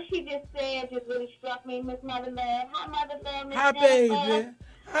 And what she just said just really struck me, Miss Mother Love. Hi, Mother Love, Miss Hi, Jennifer. baby.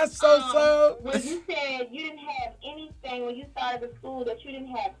 Hi, so. When you said you didn't have anything when you started the school, that you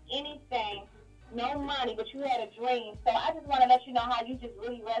didn't have anything, no money, but you had a dream. So I just want to let you know how you just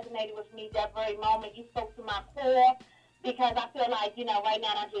really resonated with me that very moment. You spoke to my core, because I feel like, right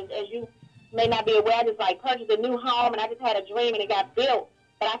now, I just, as you may not be aware, I just like purchased a new home, and I just had a dream, and it got built.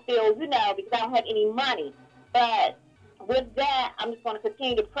 But I feel, because I don't have any money. But with that, I'm just going to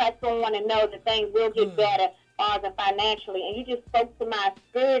continue to press on and know that things will get better and financially. And you just spoke to my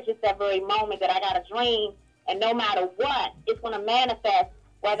spirit just that very moment that I got a dream, and no matter what, it's going to manifest.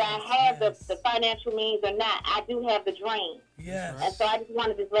 Whether I have the financial means or not, I do have the dream. Yes. And so I just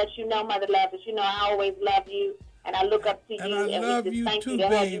wanted to let you know, Mother Love, that I always love you, and I look up to you, and we just thank you to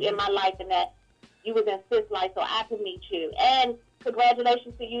have you in my life, and that you was in Sis life so I could meet you. And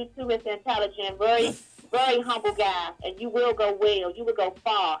congratulations to you too, Mr. Intelligent, very, very humble guy, and you will go well, you will go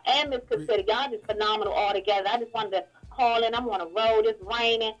far. And Miss Consider, y'all just phenomenal all together. I just wanted to call in. I'm on a road, it's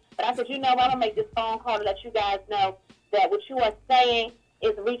raining, but I said, I'm gonna make this phone call to let you guys know that what you are saying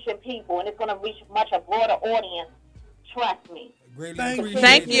is reaching people, and it's going to reach a broader audience. Trust me.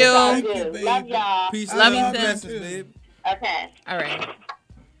 Thank you. Love y'all. Peace. Love you, you, sis. Babe. Okay. All right.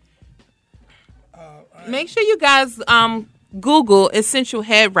 Make sure you guys Google Essential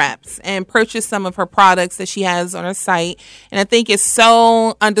Head Wraps and purchase some of her products that she has on her site. And I think it's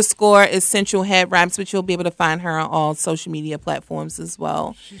 _Essential Head Wraps, which you'll be able to find her on all social media platforms as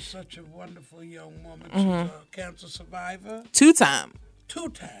well. She's such a wonderful young woman. She's a cancer survivor. Two-time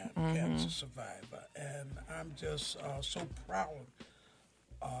cancer survivor. And I'm just so proud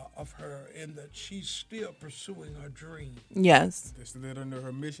of her in that she's still pursuing her dream. Yes. Just to let her know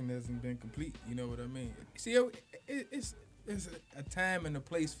her mission hasn't been complete. You know what I mean? See, it's a time and a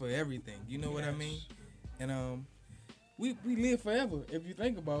place for everything. You know what I mean? And we live forever if you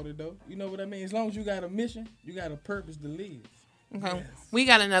think about it, though. You know what I mean? As long as you got a mission, you got a purpose to live. Okay. Yes. We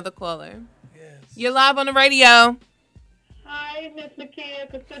got another caller. Yes. You're live on the radio. Hi, Miss Nakia.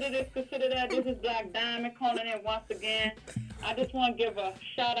 Consider this, consider that. This is Black Diamond calling in once again. I just want to give a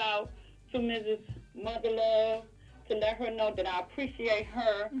shout out to Mrs. Mother Love to let her know that I appreciate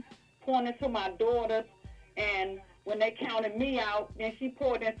her pouring into my daughters, and when they counted me out, then she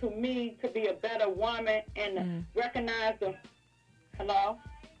poured into me to be a better woman and recognize the. Hello?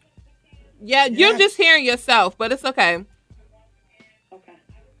 Yeah, you're just hearing yourself, but it's okay. Okay.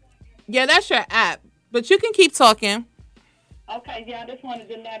 Yeah, that's your app, but you can keep talking. Okay, yeah, I just wanted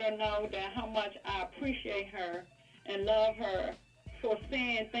to let her know that how much I appreciate her and love her for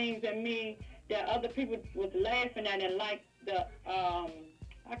seeing things in me that other people was laughing at, and like the, how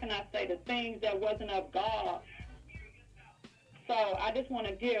can I say, the things that wasn't of God. So I just want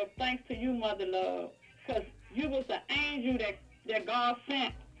to give thanks to you, Mother Love, because you was an angel that God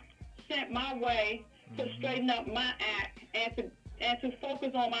sent my way to straighten up my act and to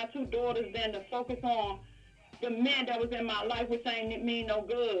focus on my two daughters than to focus on the men that was in my life, which ain't mean no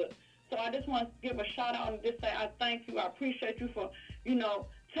good. So I just want to give a shout out and just say I thank you. I appreciate you for,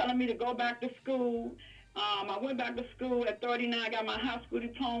 telling me to go back to school. I went back to school at 39, got my high school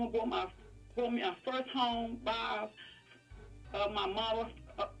diploma, bought me my first home by my mother.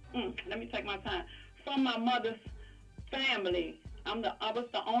 Let me take my time. From my mother's family. I was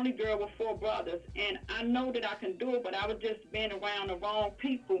the only girl with 4 brothers, and I know that I can do it, but I was just being around the wrong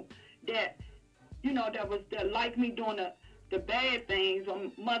people that that like me doing the bad things.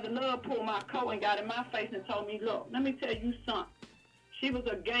 When Mother Love pulled my coat and got in my face and told me, look, let me tell you something. She was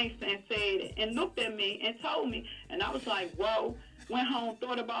a gangster and said it and looked at me and told me. And I was like, whoa. Went home,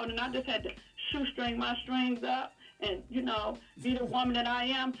 thought about it, and I just had to shoestring my strings up and, be the woman that I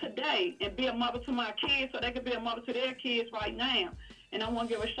am today and be a mother to my kids so they could be a mother to their kids right now. And I want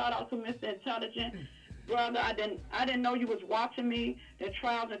to give a shout out to Mr. Intelligent. Brother, I didn't know you was watching me, the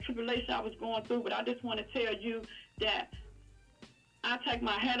trials and tribulations I was going through, but I just want to tell you that I take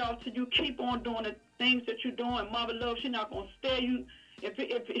my hat off to you. Keep on doing the things that you're doing. Mother Love, she's not going to stare you.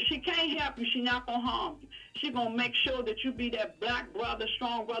 If she can't help you, she's not going to harm you. She's going to make sure that you be that black brother,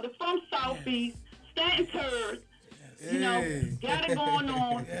 strong brother from Southeast, Stanton Turd. Got it going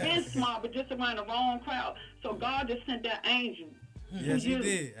on, been smart, but just around the wrong crowd. So God just sent that angel Yes, he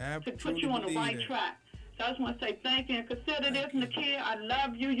did. To put you on the right track. So I just want to say thank you and consider this, Nakia. I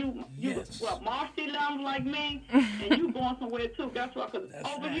love you. Marcy loves like me, and you going somewhere too. Guess what? Because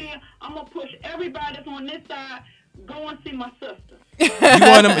over here, I'm gonna push everybody that's on this side. Go and see my sister.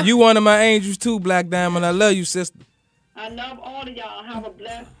 You one of my angels too, Black Diamond. I love you, sister. I love all of y'all. Have a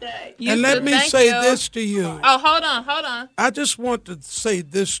blessed day. And let me say this to you. Oh, hold on. I just want to say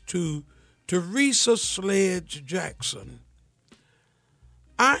this to Teresa Sledge Jackson.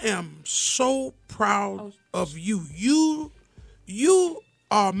 I am so proud of you. You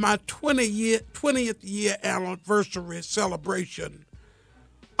are my 20th year anniversary celebration,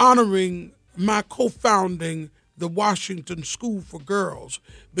 honoring my co-founding the Washington School for Girls,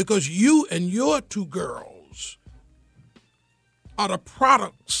 because you and your two girls are the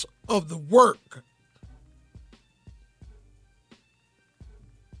products of the work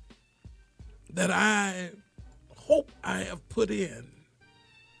that I hope I have put in.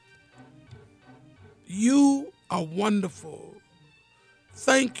 You are wonderful.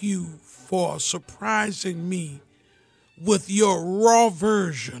 Thank you for surprising me with your raw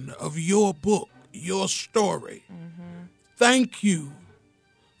version of your book, your story. Thank you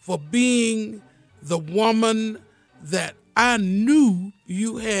for being the woman that I knew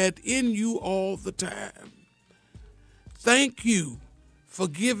you had in you all the time. Thank you for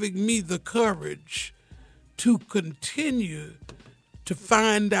giving me the courage to continue to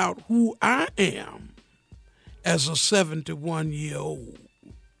find out who I am as a 71-year-old.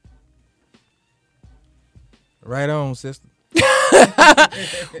 Right on, sister. We're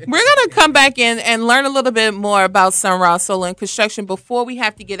going to come back in and learn a little bit more about Sunrise Solar and Construction before we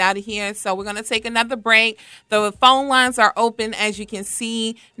have to get out of here. So we're going to take another break. The phone lines are open, as you can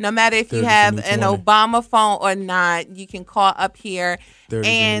see. No matter if you have an Obama phone or not, you can call up here. 30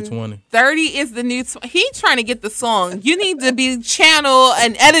 and is the new 20. 30 is the new 20. He's trying to get the song. You need to be channel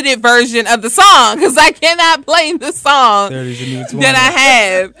an edited version of the song, because I cannot play the song 30 is the new 20. that I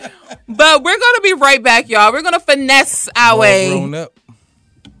have. But we're going to be right back, y'all. We're going to finesse our way. Grown up.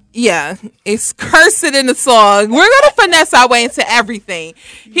 Yeah, it's cursed in the song. We're going to finesse our way into everything.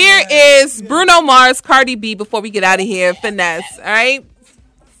 Here is Bruno Mars, Cardi B, before we get out of here. Finesse, all right?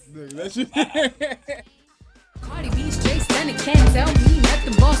 Cardi B straight stunning, can't tell me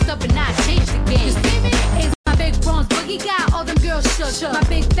nothing. Bossed up and I changed the game. You see me? It's my big bronze boogie, got all them girls shook. My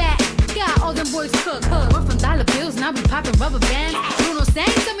big fat, got all them boys cooked. We're from dollar bills, now we popping rubber bands. Bruno sang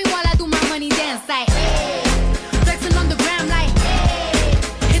to me while I do my money dance. Like, hey, flexing on the gram like, hey,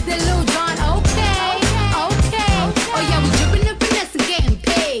 hit that Lil Jon, okay. Oh yeah, we dripping and finesse and getting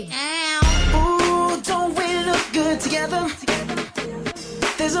paid. Ooh, don't we look good together?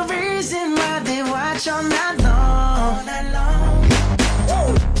 There's a reason why they watch all night long.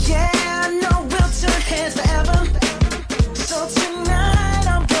 Yeah, I know we'll turn heads forever. So tonight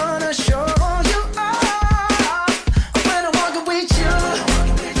I'm gonna show you off. When I'm walking with you,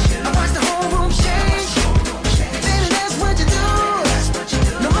 I watch the whole room change. Baby, that's what you do.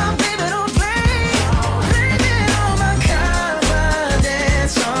 No, my baby don't play. Blaming on my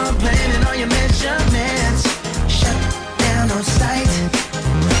confidence. I'm blaming on your measurements. Shut down on sight.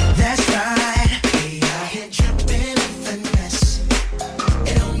 That's right. Hey, I hit dripping and finesse.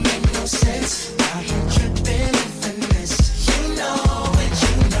 It don't make no sense. I hit dripping and finesse. You know it,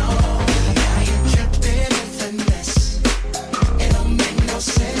 you know. I hit dripping and finesse. It don't make no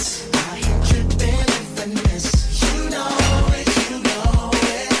sense. I hit dripping and finesse. You know it, you know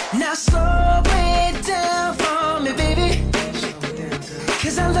it. Now slow it down for me, baby.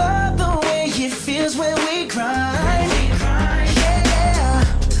 'Cause I love the way it feels when we grind.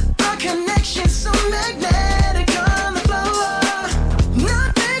 Connection so magnetic on the floor.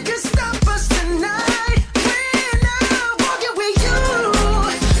 Nothing can stop us tonight. When I'm walking with you,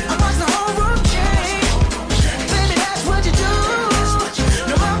 I watch the whole room change. Baby, that's what you do.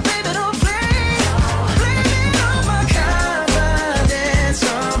 No, my baby don't play. Blaming on my confidence.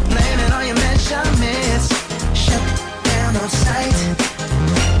 I'm blaming on your measurements. Shut down on sight.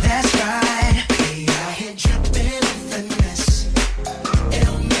 That's right. Hey, I hit dripping and finesse. It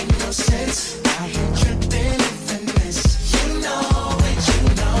don't make no sense. I hit dripping and finesse. You know it, you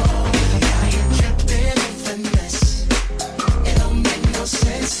know it. I hit dripping and finesse. It don't make no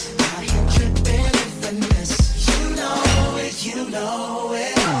sense. I hit dripping and finesse. You know it, you know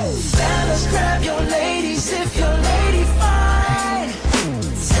it. Fellas, grab your ladies if your lady fine.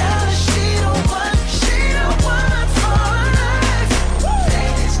 Tell her she don't want for life.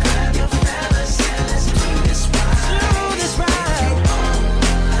 Ladies, grab your fellas and let's do this right. Do this right.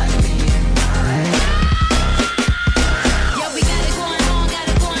 Yeah, we got it going on.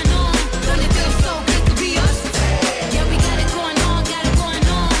 Don't it feel so good to be us? Yeah, we got it going on. Yeah,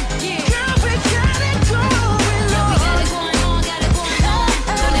 girl, we got it going on. Yeah, we got it going on.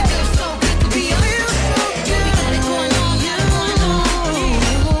 Don't it feel so good to be us? Yeah, we got it going on.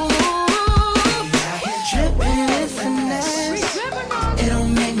 I hit dripping and finesse. It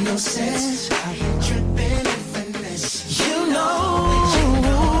don't make no sense. I hit dripping and finesse.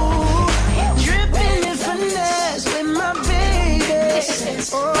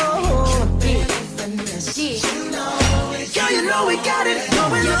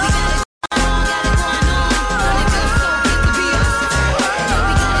 going on.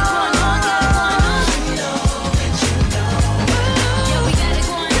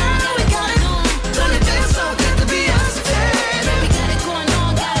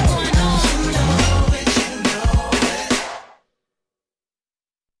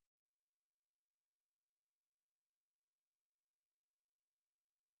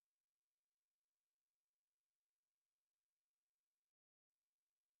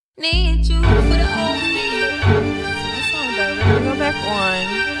 Need you for the whole That song though, we're gonna go back on.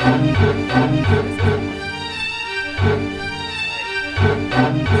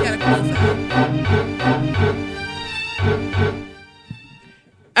 We gotta close out.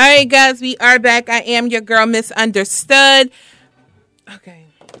 All right, guys, we are back. I am your girl, Misunderstood. Okay.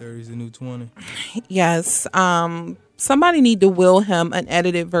 30's the new 20. Yes. Somebody need to will him an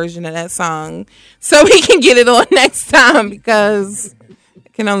edited version of that song so we can get it on next time because I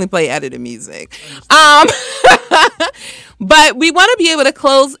can only play edited music. But we want to be able to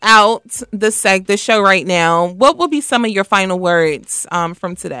close out the show right now. What will be some of your final words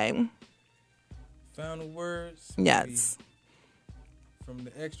from today? Final words? Yes. From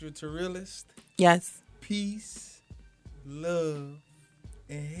the extraterrestrialist. Yes. Peace, love,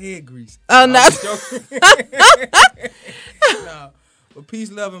 and head grease. Oh, no. No. But peace,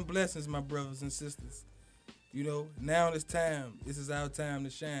 love, and blessings, my brothers and sisters. You know, now it's time. This is our time to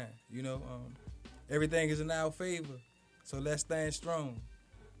shine. You know, everything is in our favor. So let's stand strong.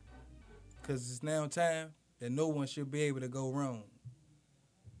 Because it's now time that no one should be able to go wrong.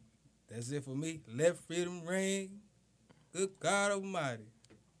 That's it for me. Let freedom ring. Good God Almighty.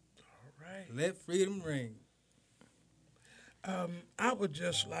 All right. Let freedom ring. I would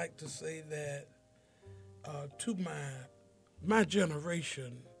just like to say that to my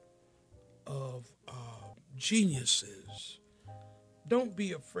generation of geniuses, don't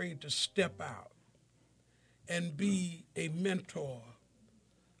be afraid to step out and be a mentor,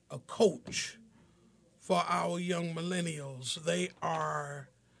 a coach for our young millennials.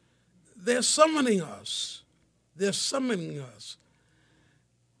 They're summoning us. They're summoning us.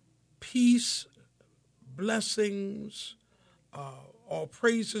 Peace, blessings, all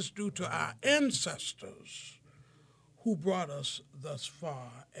praises due to our ancestors who brought us thus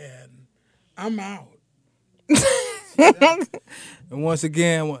far. And I'm out. And once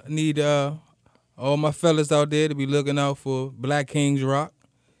again, I need all my fellas out there to be looking out for Black Kings Rock.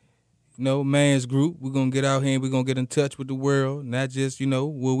 You know, man's group. We're going to get out here and we're going to get in touch with the world. Not just, you know,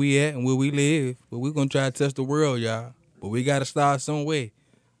 where we at and where we live. But we're going to try to touch the world, y'all. But we got to start some way.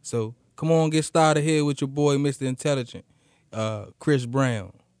 So come on, get started here with your boy, Mr. Intelligent, Chris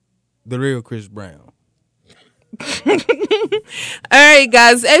Brown. The real Chris Brown. All right,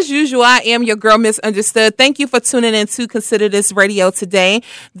 guys. As usual, I am your girl, Misunderstood. Thank you for tuning in to Consider This Radio today.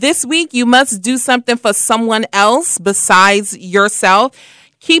 This week, you must do something for someone else besides yourself.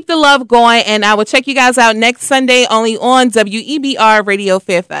 Keep the love going, and I will check you guys out next Sunday only on WEBR Radio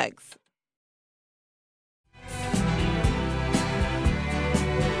Fairfax.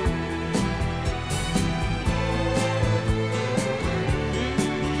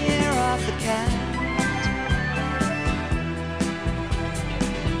 Year of the cat.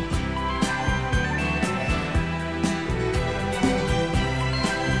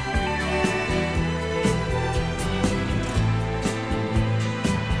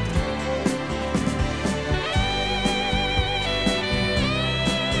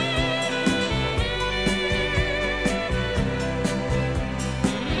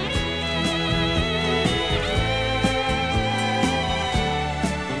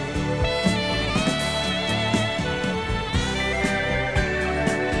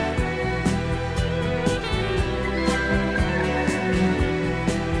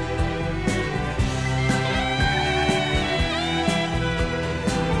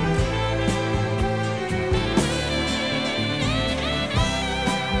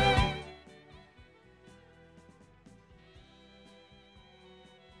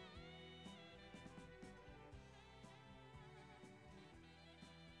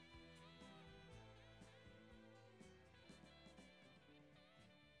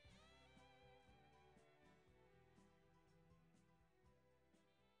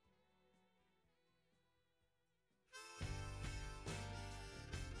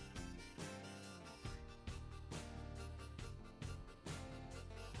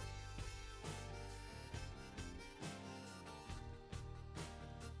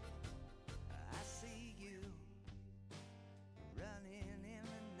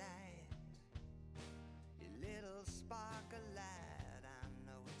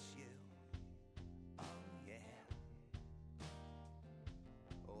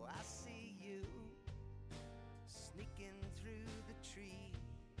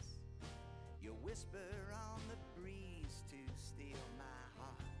 whisper on the breeze to steal my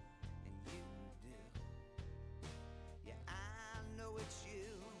heart, and you do. Yeah, I know it's you.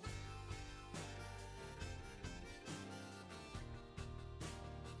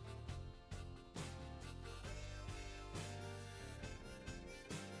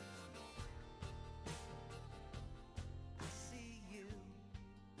 I see you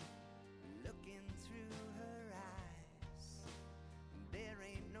looking through her eyes. There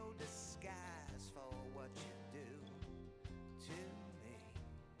ain't no disguise for what you do to me.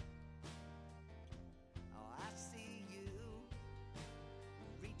 Oh, I see you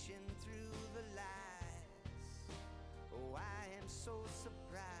reaching through the lies. Oh, I am so surprised